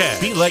amounts of cash.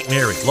 Be like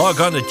Mary.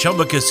 Log on to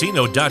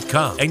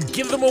ChumbaCasino.com and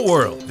give them a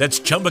whirl. That's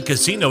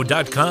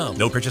ChumbaCasino.com.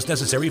 No purchase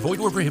necessary.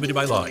 Void where prohibited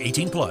by law.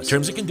 18+.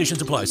 Terms and conditions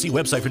apply. See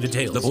website for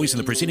details. The voice in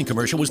the preceding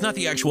commercial was not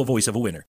the actual voice of a winner.